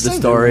 I've heard the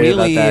story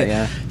about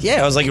that.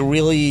 Yeah, it was like a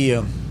really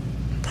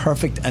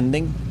perfect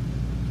ending.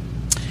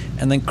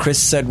 And then Chris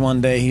said one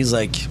day, he's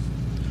like,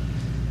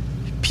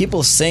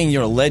 "People saying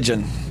you're a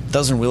legend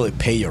doesn't really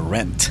pay your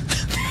rent."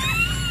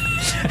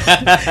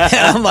 And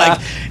I'm like,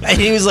 and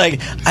he was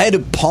like, I had to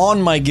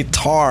pawn my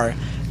guitar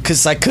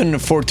because I couldn't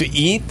afford to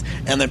eat,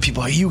 and then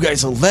people are like, "You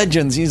guys are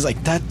legends." He's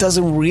like, that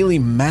doesn't really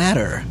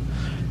matter.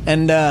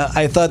 And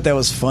I thought that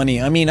was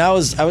funny. I mean, I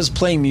was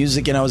playing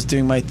music and I was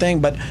doing my thing,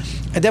 but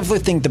I definitely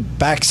think the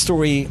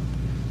backstory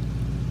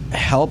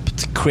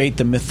helped create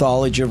the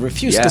mythology of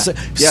Refused. Because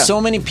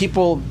so many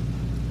people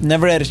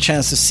never had a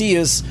chance to see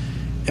us,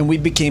 and we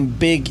became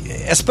big,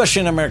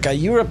 especially in America.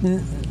 Europe,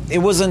 it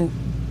wasn't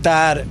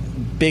that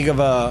big of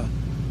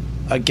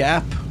a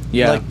gap.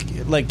 Yeah.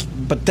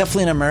 But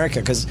definitely in America,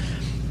 because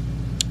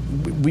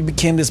we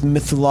became this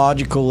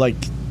mythological like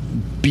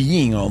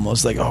being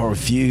almost, like, oh,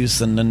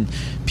 Refused, and then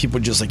people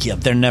were just like, yeah,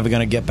 they're never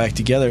gonna get back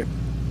together.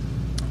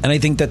 And I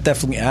think that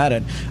definitely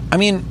added. I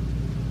mean,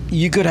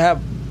 you could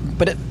have,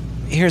 but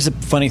here's a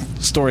funny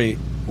story.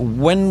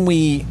 When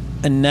we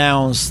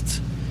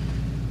announced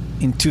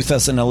in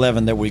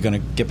 2011 that we're gonna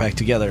get back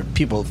together,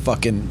 people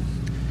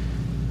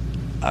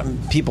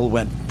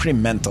went pretty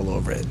mental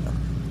over it.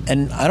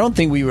 And I don't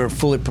think we were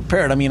fully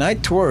prepared. I mean, I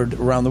toured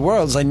around the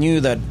world, so I knew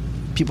that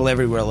people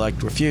everywhere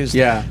liked Refused.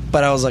 Yeah.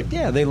 But I was like,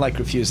 yeah, they like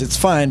Refused. It's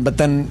fine. But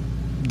then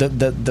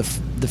the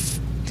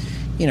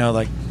you know,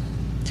 like,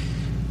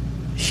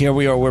 here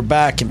we are, we're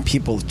back, and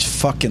people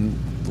fucking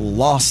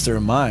lost their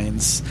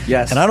minds.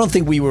 Yes. And I don't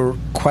think we were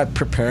quite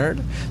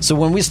prepared. So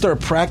when we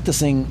started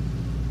practicing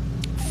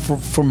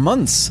for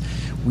months,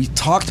 we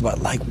talked about,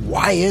 like,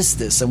 why is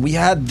this? And we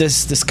had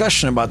this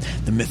discussion about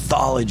the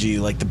mythology,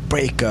 like the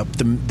breakup,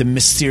 the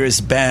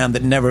mysterious band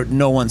that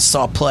no one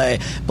saw play,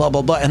 blah,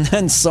 blah, blah. And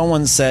then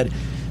someone said,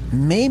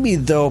 maybe,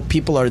 though,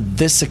 people are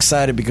this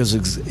excited because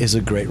it's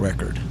a great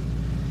record.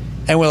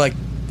 And we're like,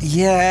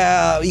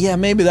 yeah,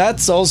 maybe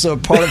that's also a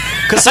part of,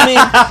 because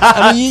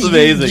I mean,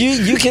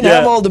 you can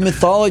have all the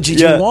mythology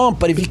you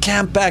want, but if you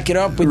can't back it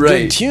up with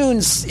good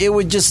tunes, it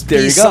would just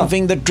be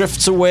something that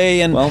drifts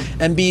away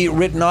and be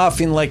written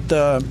off in, like,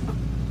 the,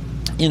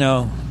 you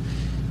know,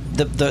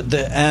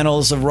 the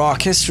annals of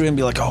rock history, and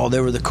be like, oh, they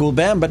were the cool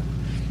band. But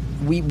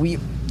we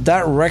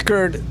that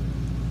record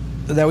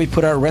that we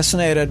put out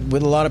resonated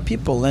with a lot of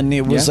people, and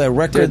it was a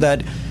record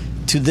that,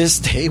 to this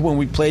day, when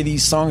we play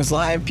these songs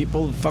live,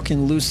 people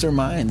fucking lose their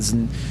minds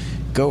and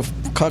go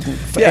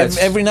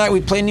every night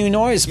we play New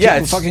Noise,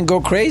 people fucking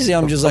go crazy.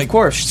 I'm just like, of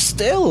course,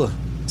 still,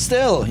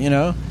 you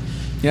know.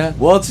 Yeah.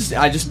 Well, it's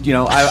just,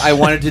 I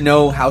wanted to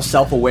know how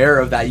self-aware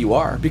of that you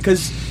are,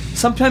 because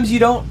sometimes you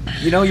don't,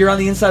 you're on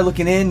the inside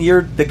looking in,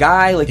 you're the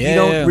guy, like, you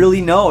don't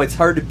really know. It's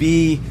hard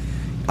to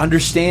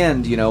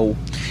understand,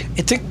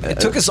 It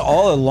took us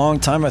all a long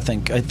time, I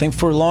think.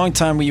 For a long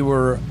time we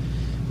were,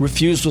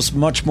 Refused was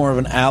much more of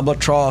an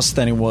albatross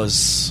than it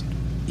was,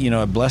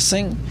 a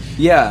blessing.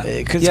 Yeah,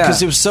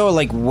 because it was so,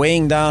 like,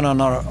 weighing down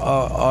on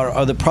our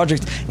other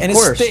project, and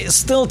it's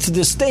still to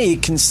this day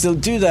it can still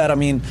do that. I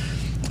mean,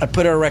 I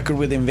put out a record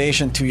with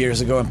Invasion 2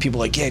 years ago, and people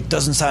were like, yeah, it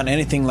doesn't sound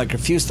anything like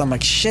Refused. I'm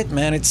like, shit,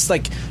 man, it's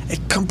like a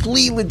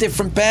completely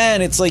different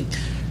band. It's like,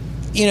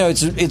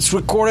 it's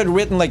recorded,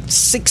 written like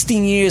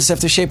 16 years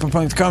after Shape of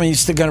Punk to come, and you're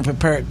still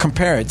gonna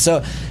compare it.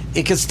 So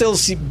it can still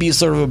be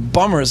sort of a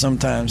bummer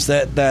sometimes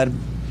that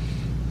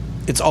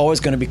it's always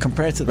going to be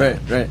compared to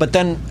that. Right. But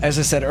then, as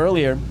I said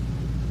earlier,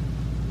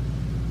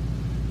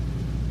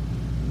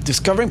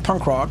 discovering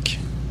punk rock,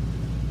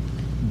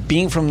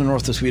 being from the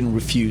north of Sweden,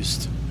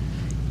 Refused.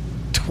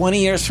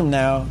 20 years from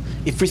now,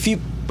 if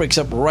Refused breaks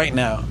up right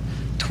now,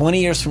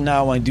 20 years from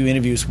now, when I do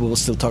interviews, we will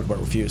still talk about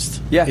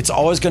Refused. Yeah. It's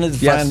always going to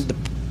define the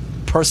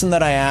person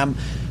that I am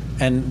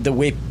and the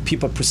way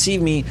people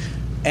perceive me.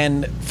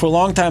 And for a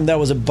long time, that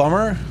was a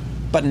bummer.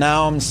 But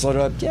now I'm sort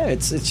of,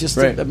 it's just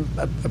a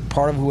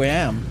part of who I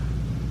am.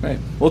 Right.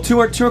 Well, two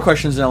more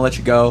questions, and I'll let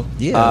you go.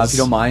 Yes. If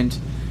you don't mind.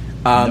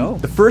 No.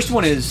 The first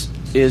one is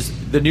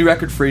the new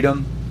record,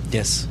 Freedom.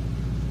 Yes.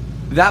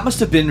 That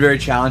must have been very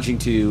challenging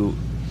to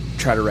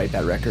try to write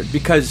that record,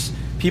 because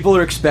people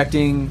are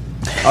expecting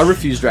a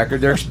Refused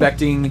record. They're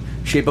expecting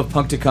Shape of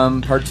Punk to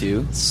come Part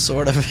 2.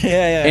 Sort of.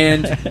 Yeah.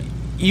 And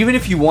even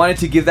if you wanted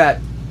to give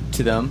that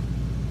to them,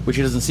 which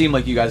it doesn't seem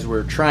like you guys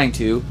were trying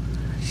to,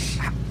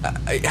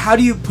 how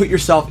do you put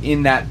yourself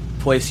in that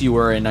place you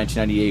were in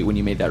 1998 when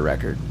you made that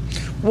record?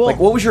 Well, like,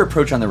 what was your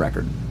approach on the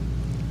record?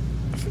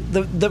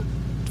 The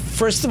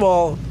first of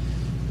all,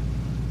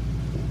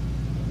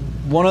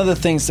 one of the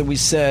things that we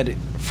said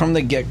from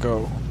the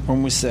get-go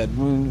when we said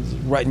we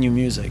write new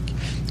music,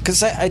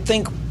 because I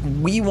think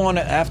we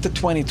wanted, after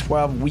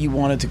 2012, we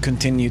wanted to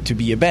continue to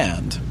be a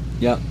band.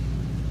 Yeah.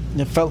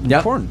 It felt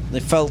important.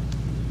 It felt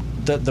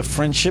that the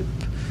friendship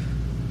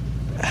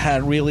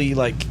had really,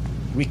 like,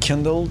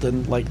 rekindled,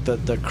 and, like,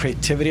 the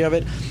creativity of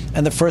it.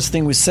 And the first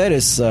thing we said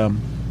is,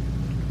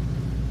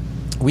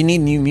 we need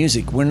new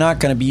music. We're not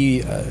going to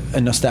be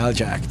a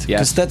nostalgia act,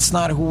 because that's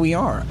not who we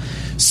are.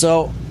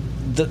 So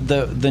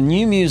the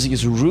new music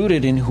is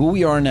rooted in who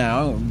we are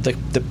now,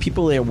 the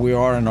people that we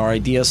are, and our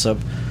ideas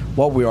of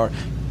what we are.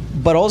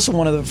 But also,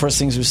 one of the first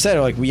things we said,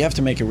 like, we have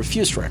to make a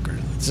Refused record.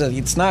 So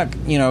it's not,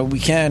 we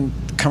can't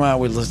come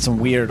out with some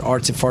weird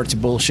artsy-fartsy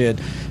bullshit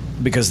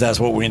because that's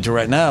what we're into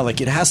right now.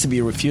 Like, it has to be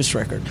a Refused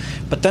record.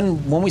 But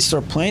then when we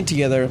start playing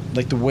together,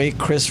 like, the way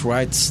Chris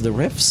writes the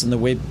riffs and the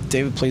way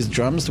David plays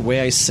drums, the way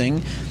I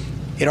sing,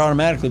 it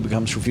automatically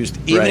becomes Refused.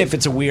 Even if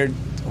it's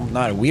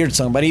not a weird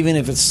song, but even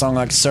if it's a song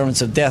like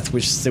Servants of Death,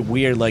 which is a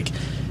weird, like,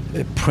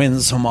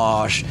 Prince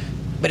homage,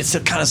 but it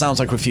still kind of sounds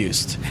like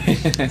Refused.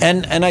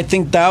 and I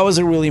think that was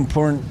a really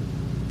important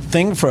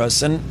thing for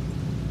us. And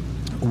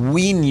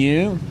we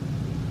knew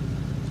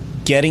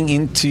getting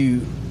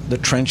into the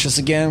trenches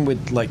again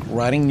with like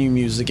writing new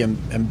music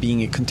and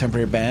being a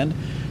contemporary band.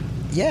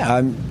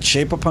 Yeah,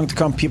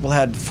 Shape-Up.com, people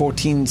had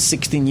 14,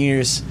 16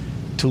 years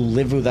to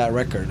live with that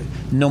record.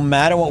 No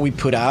matter what we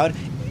put out,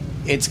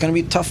 it's going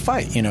to be a tough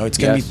fight. You know, it's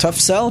going to be a tough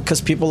sell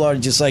because people are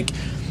just like,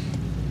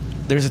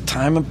 there's a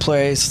time and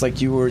place.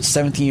 Like you were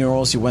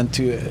 17-year-olds, you went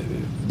to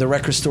the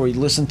record store, you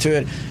listened to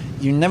it.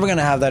 You're never going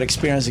to have that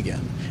experience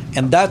again.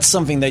 And that's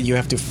something that you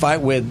have to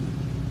fight with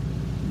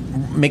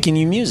making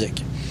new music.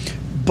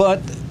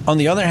 But on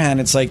the other hand,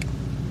 it's like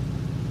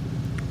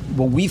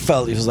what we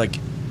felt is like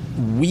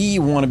we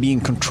want to be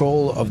in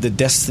control of the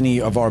destiny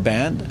of our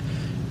band,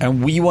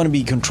 and we want to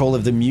be in control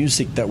of the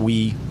music that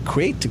we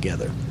create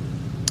together.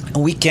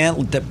 And we can't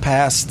let the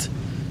past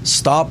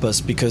stop us,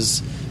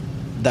 because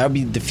that would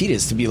be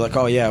defeatist to be like,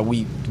 oh yeah,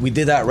 we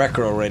did that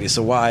record already,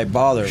 so why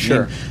bother?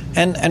 Sure.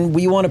 I mean, and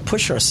we want to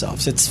push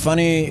ourselves. It's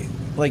funny,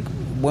 like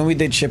when we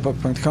did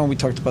Shape-Up.com, we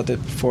talked about that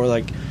before,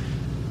 like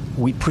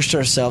we pushed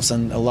ourselves,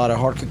 and a lot of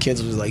hardcore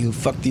kids was like,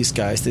 fuck these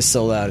guys, they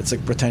sold out, it's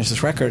like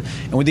pretentious record.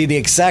 And we did the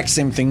exact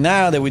same thing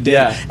now that we did,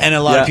 and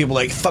a lot of people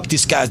like, fuck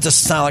these guys, doesn't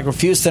sound like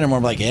Refused anymore.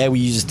 I'm like, yeah,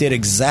 we just did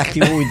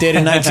exactly what we did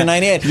in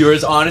 1998. You were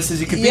as honest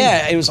as you could be.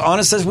 Yeah, it was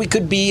honest as we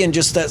could be, and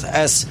just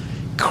as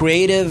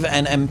creative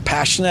and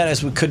passionate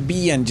as we could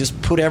be, and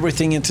just put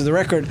everything into the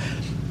record.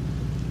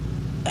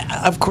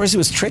 Of course it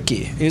was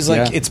tricky. It was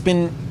like, it's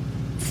been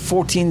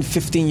 14,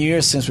 15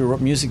 years since we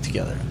wrote music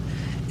together.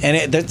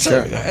 And that's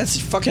a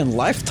fucking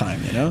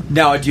lifetime, you know?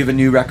 Now, do you have a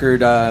new record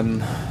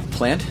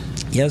planned?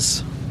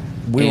 Yes.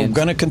 We're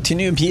going to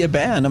continue to be a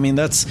band. I mean,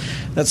 that's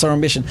our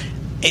ambition.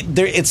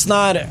 It's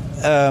not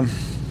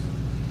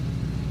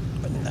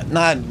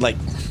like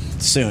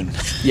soon.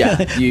 Yeah.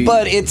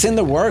 But it's in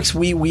the works.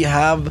 We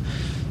have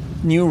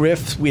new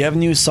riffs. We have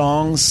new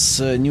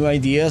songs, new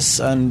ideas.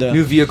 And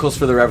new vehicles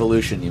for the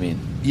revolution, you mean?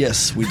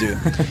 Yes, we do.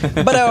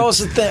 But I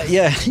also think,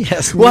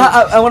 yes.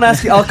 Well, I want to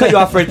ask you, I'll cut you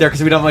off right there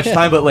because we don't have much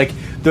time, but like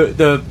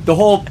the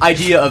whole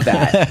idea of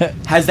that,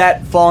 has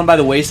that fallen by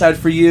the wayside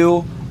for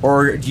you,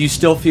 or do you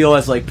still feel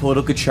as like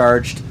politically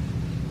charged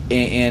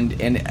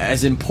and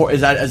as important,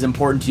 is that as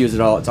important to you as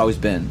it's always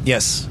been?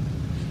 Yes.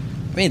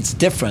 I mean, it's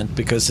different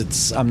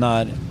because I'm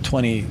not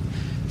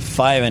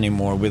 25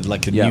 anymore with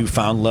like a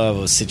newfound love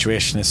of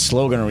situationist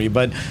sloganery,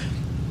 but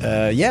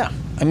yeah.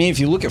 I mean, if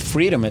you look at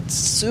Freedom, it's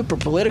super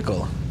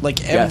political.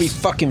 Like every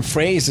fucking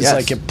phrase is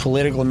like a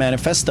political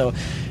manifesto.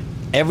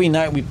 Every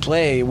night we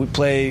play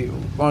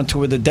on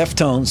tour with the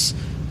Deftones.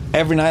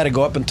 Every night I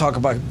go up and talk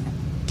about,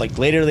 like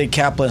later they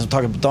Kaplan and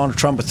talk about Donald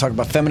Trump and talk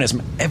about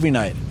feminism. Every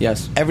night.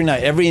 Yes. Every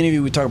night. Every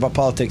interview we talk about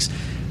politics.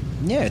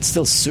 Yeah, it's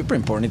still super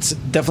important. It's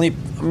definitely,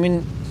 I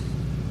mean,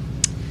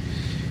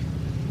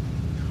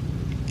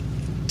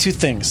 two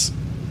things.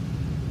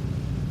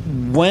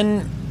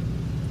 When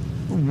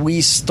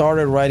we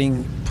started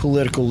writing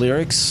political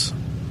lyrics,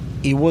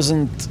 it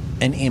wasn't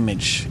an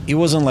image. It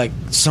wasn't like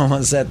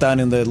someone sat down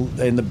in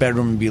the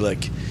bedroom and be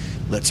like,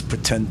 let's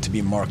pretend to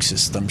be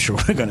Marxist, I'm sure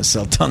we're going to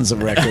sell tons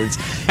of records.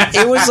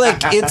 It was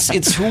like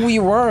it's who we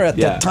were at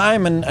that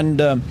time,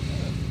 and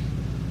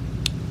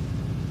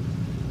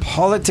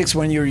politics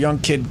when you're a young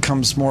kid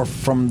comes more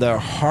from the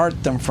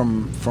heart than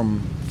from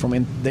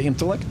the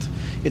intellect.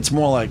 It's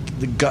more like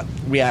the gut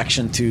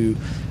reaction to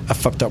a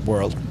fucked up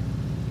world.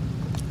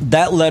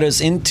 That led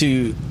us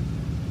into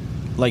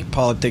like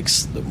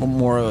politics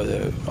more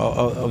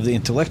of the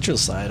intellectual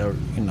side, or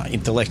not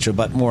intellectual,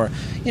 but more,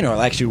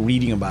 actually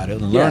reading about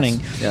it and learning.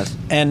 Yes.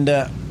 And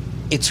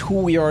it's who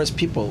we are as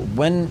people.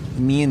 When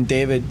me and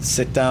David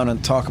sit down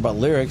and talk about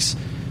lyrics,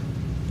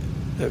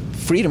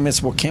 Freedom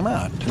is what came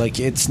out. Like,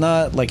 it's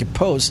not like a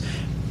pose.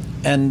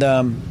 And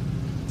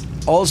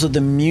also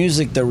the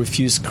music that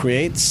Refused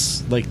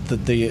creates, like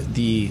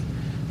the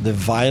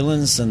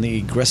violence and the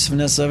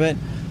aggressiveness of it.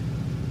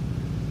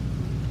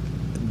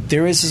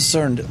 There is a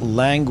certain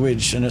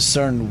language and a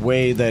certain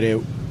way that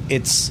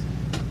it's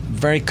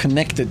very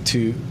connected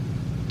to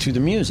the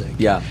music.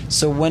 Yeah.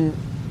 So when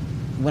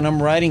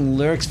I'm writing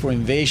lyrics for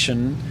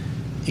Invasion,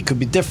 it could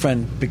be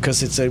different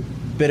because it's a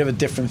bit of a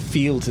different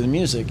feel to the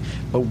music.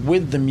 But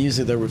with the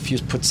music that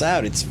Refused puts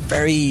out, it's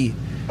very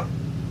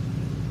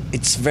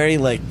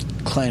like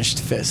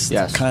clenched fist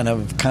kind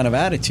of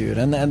attitude,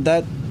 and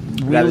that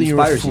really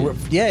inspires you.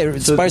 Yeah, it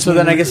inspires me. So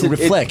then I guess it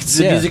reflects.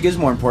 The music is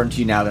more important to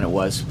you now than it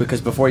was,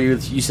 because before you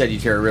said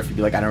you'd hear a riff, you'd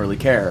be like, I don't really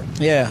care.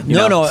 Yeah.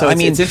 No. So I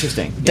mean, it's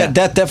interesting. That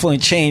definitely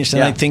changed,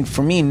 and I think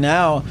for me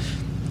now,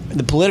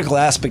 the political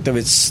aspect of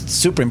it's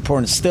super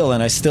important still,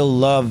 and I still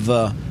love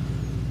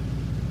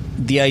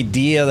the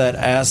idea that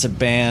as a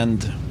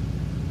band,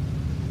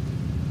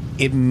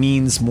 it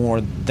means more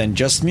than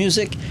just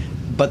music.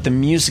 But the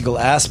musical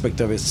aspect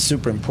of it is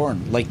super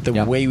important. Like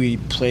the way we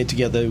play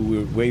together,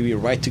 the way we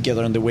write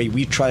together, and the way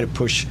we try to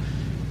push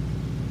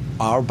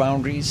our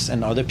boundaries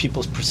and other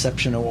people's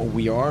perception of what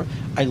we are.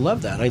 I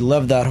love that. I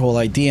love that whole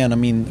idea. And I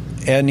mean,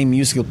 any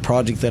musical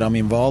project that I'm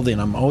involved in,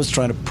 I'm always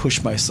trying to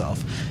push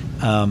myself.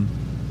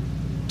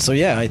 So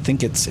yeah, I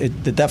think it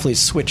definitely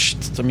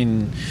switched. I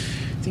mean,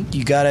 I think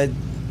you gotta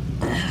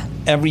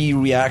every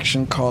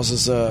reaction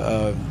causes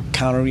a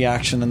counter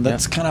reaction, and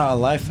that's kind of how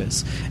life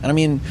is. And I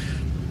mean,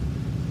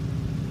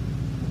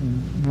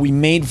 we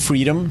made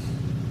Freedom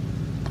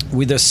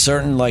with a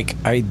certain like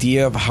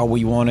idea of how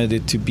we wanted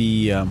it to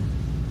be,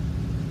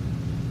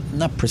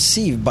 not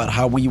perceived, but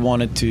how we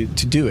wanted to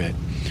do it.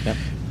 Yep.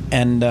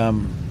 And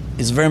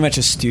it's very much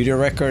a studio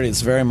record.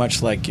 It's very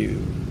much like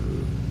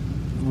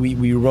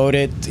we wrote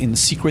it in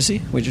secrecy,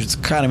 which is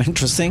kind of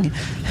interesting.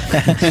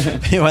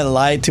 I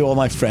lied to all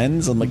my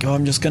friends. I'm like,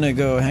 I'm just gonna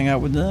go hang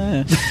out with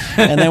them.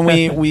 And then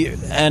we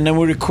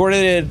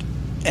recorded it,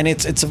 and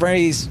it's a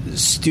very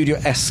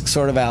studio-esque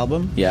sort of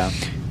album. Yeah.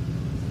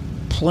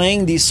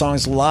 Playing these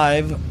songs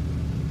live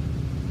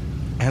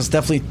has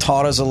definitely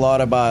taught us a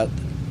lot about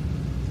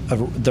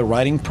the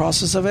writing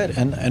process of it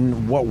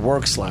and what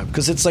works live.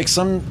 Because it's like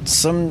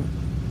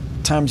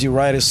sometimes you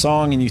write a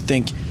song and you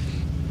think,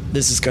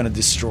 this is going to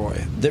destroy.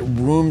 The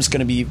room's going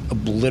to be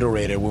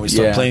obliterated when we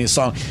start playing a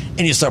song.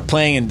 And you start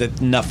playing and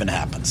that nothing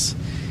happens.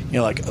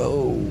 You're like,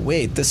 oh,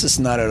 wait, this is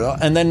not at all.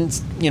 And then,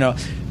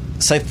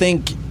 so I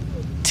think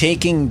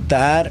taking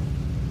that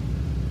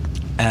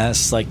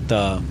as like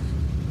the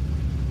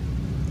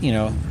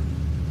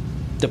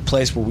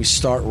place where we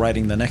start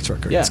writing the next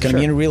record. It's going to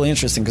be really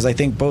interesting because I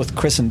think both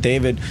Chris and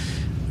David,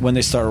 when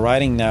they start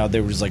writing now,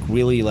 they was like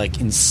really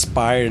like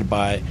inspired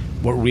by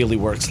what really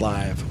works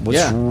live,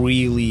 what's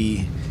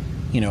really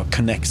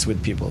connects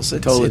with people. So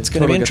it's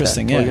going to be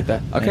interesting. Totally get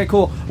that. Okay,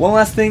 cool. One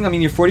last thing. I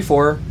mean, you're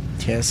 44.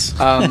 Yes.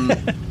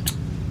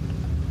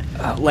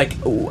 Like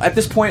at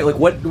this point, like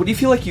what do you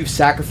feel like you've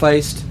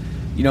sacrificed?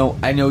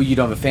 I know you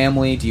don't have a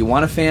family. Do you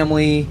want a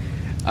family?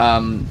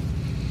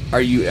 Are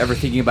you ever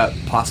thinking about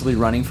possibly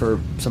running for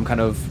some kind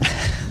of,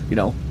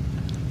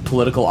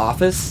 political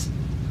office?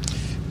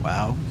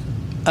 Wow.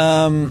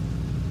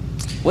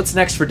 What's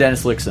next for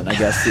Dennis Lyxzén, I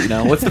guess?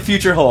 What's the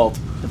future hold?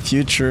 The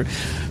future.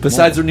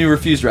 Besides the new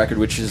Refused record,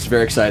 which is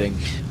very exciting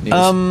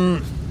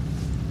news.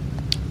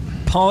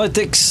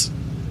 Politics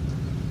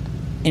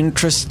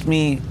interest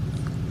me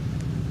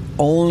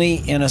only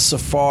in so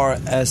far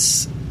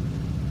as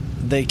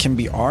they can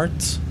be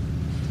art.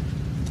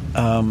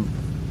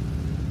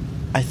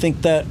 I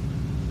think that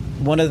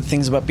one of the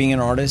things about being an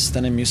artist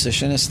and a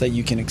musician is that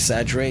you can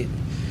exaggerate.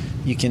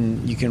 You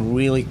can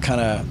really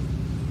kind of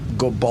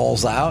go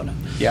balls out,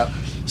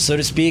 so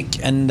to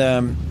speak. And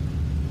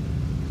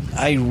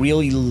I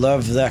really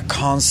love that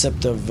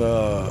concept of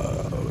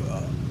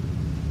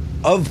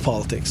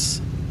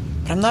politics.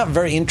 But I'm not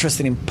very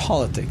interested in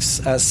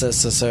politics as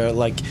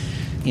like,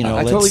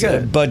 totally get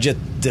it. Budget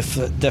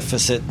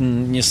deficit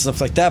and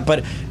stuff like that.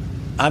 But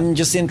I'm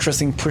just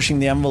interested in pushing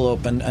the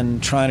envelope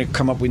and trying to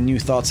come up with new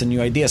thoughts and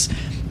new ideas.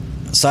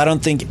 So I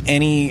don't think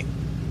any,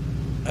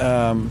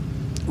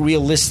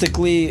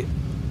 realistically,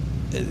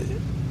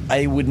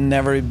 I would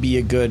never be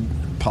a good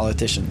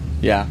politician.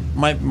 Yeah.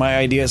 My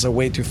ideas are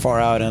way too far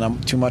out, and I'm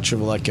too much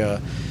of like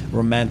a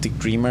romantic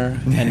dreamer,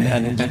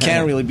 and you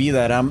can't really be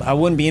that. I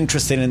wouldn't be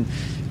interested in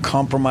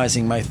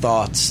compromising my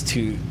thoughts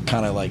to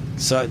kind of like,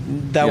 so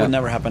that would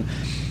never happen.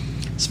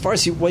 As far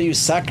as what you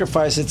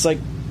sacrifice, it's like,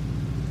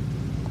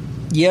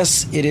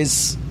 yes, it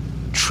is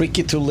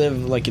tricky to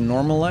live like a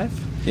normal life.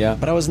 Yeah.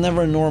 But I was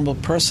never a normal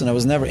person. I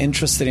was never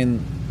interested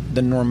in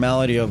the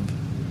normality of,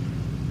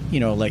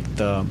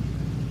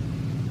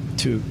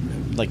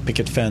 like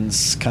picket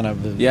fence kind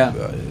of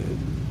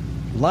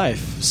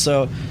life.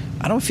 So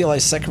I don't feel I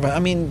sacrifice. I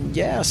mean,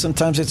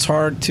 sometimes it's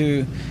hard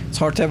to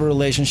have a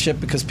relationship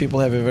because people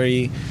have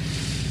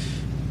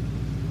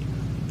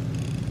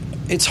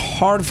it's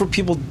hard for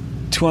people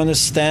to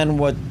understand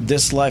what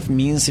this life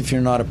means if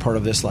you're not a part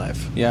of this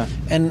life. Yeah.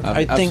 And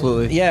I think,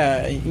 absolutely.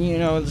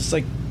 It's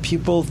like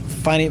people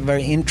find it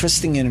very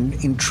interesting and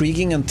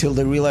intriguing until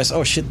they realize,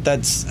 oh shit,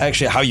 that's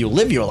actually how you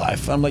live your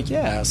life. I'm like,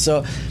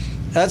 so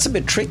that's a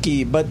bit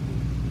tricky, but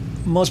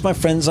most of my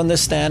friends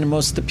understand, and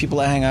most of the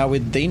people I hang out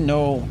with, they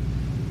know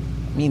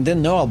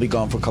I'll be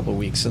gone for a couple of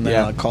weeks, and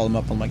then I'll call them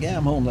up. I'm like,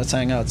 I'm home, let's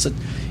hang out. So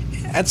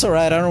that's all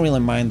right. I don't really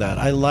mind that.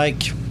 I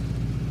like,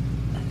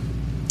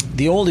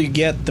 the older you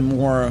get, the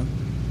more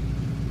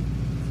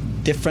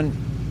different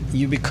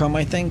you become,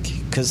 I think,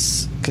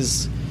 because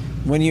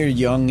when you're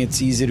young,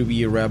 it's easy to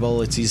be a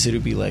rebel. It's easy to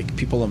be like,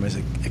 people almost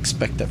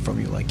expect that from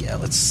you. Like,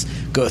 let's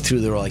go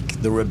through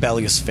the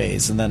rebellious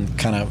phase and then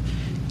kind of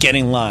get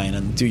in line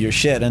and do your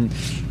shit. And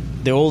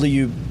the older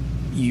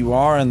you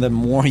are, and the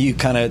more you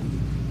kind of,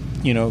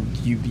 you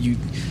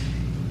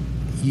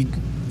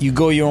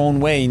go your own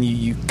way, and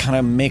you kind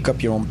of make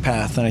up your own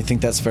path. And I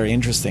think that's very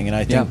interesting. And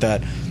I think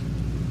that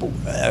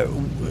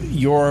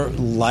your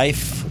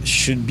life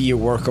should be a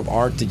work of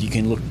art that you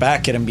can look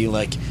back at and be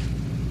like,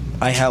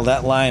 I held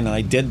that line and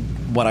I did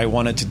what I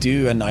wanted to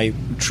do, and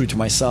I'm true to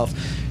myself.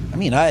 I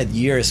mean, I had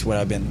years where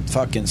I've been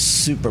fucking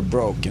super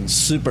broke and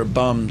super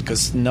bummed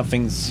because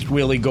nothing's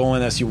really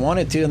going as you want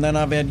it to, and then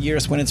I've had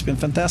years when it's been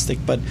fantastic.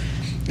 But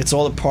it's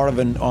all a part of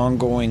an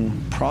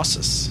ongoing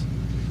process.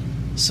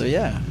 So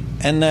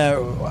and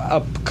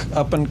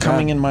up and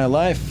coming in my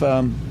life,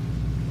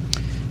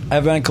 I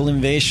have a band called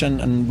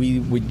Invasion, and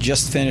we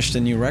just finished a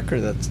new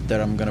record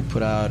that I'm gonna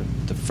put out.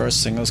 The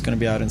first single is gonna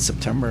be out in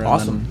September.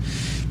 Awesome.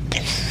 And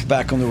then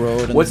back on the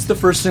road. And What's the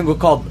first single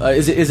called?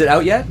 Is it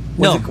out yet?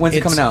 When's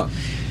it coming out?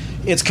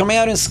 It's coming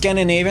out in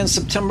Scandinavia in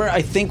September.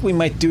 I think we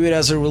might do it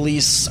as a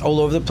release all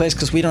over the place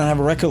because we don't have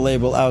a record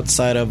label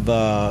outside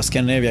of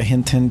Scandinavia.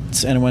 Hint,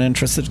 hint. Anyone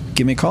interested?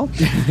 Give me a call.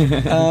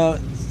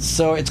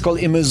 So it's called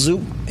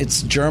Imuzu.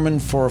 It's German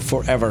for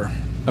forever.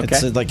 Okay.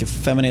 It's like a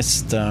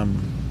feminist.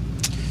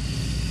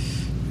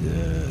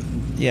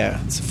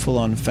 It's a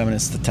full-on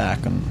feminist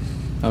attack on.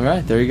 All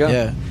right, there you go.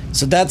 Yeah.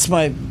 So that's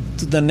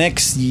the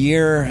next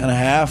year and a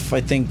half.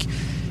 I think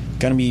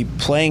gonna be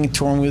playing,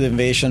 touring with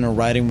Invasion, or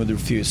writing with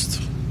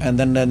Refused. And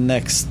then the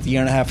next year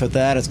and a half of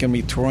that, it's going to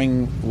be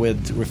touring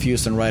with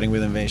Refused and writing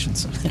with Invasion.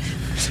 So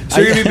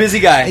you're going to be a busy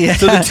guy. Yeah.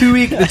 So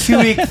the two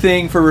week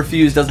thing for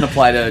Refused doesn't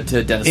apply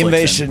to Dennis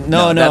Invasion. Lyxzén.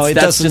 No, it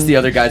that's doesn't. Just the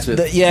other guys with.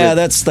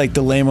 That's like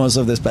the lamos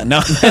of this band.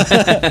 No,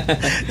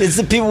 it's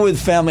the people with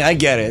family. I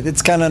get it.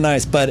 It's kind of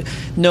nice, but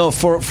no,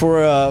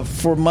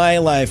 for my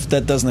life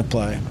that doesn't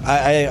apply.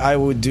 I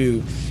would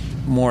do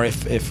more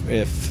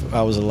if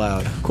I was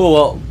allowed. Cool.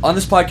 Well, on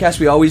this podcast,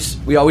 we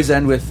always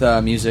end with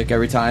music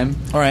every time.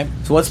 All right.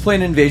 So let's play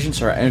an Invasion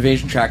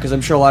track, because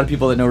I'm sure a lot of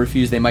people that know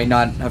Refused, they might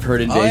not have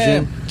heard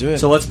Invasion. Oh, yeah. Do it.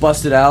 So let's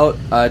bust it out.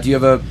 Do you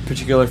have a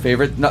particular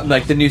favorite? Not,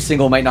 like the new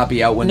single might not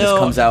be out when this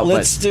comes out.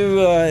 Let's do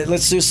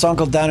a song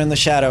called "Down in the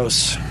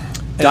Shadows."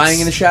 Dying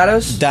in the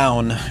Shadows?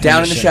 Down in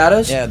the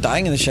Shadows? Yeah,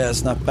 Dying in the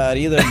Shadows, not bad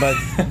either,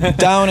 but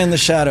Down in the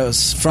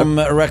Shadows from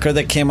a record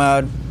that came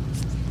out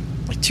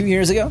like 2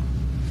 years ago.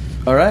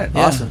 All right,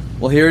 Yeah. awesome.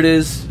 Well, here it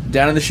is,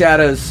 Down in the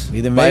Shadows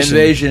With by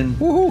Invasion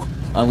Woohoo.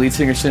 on Lead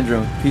Singer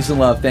Syndrome. Peace and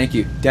love. Thank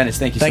you. Dennis,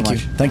 thank you so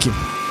much. Thank you.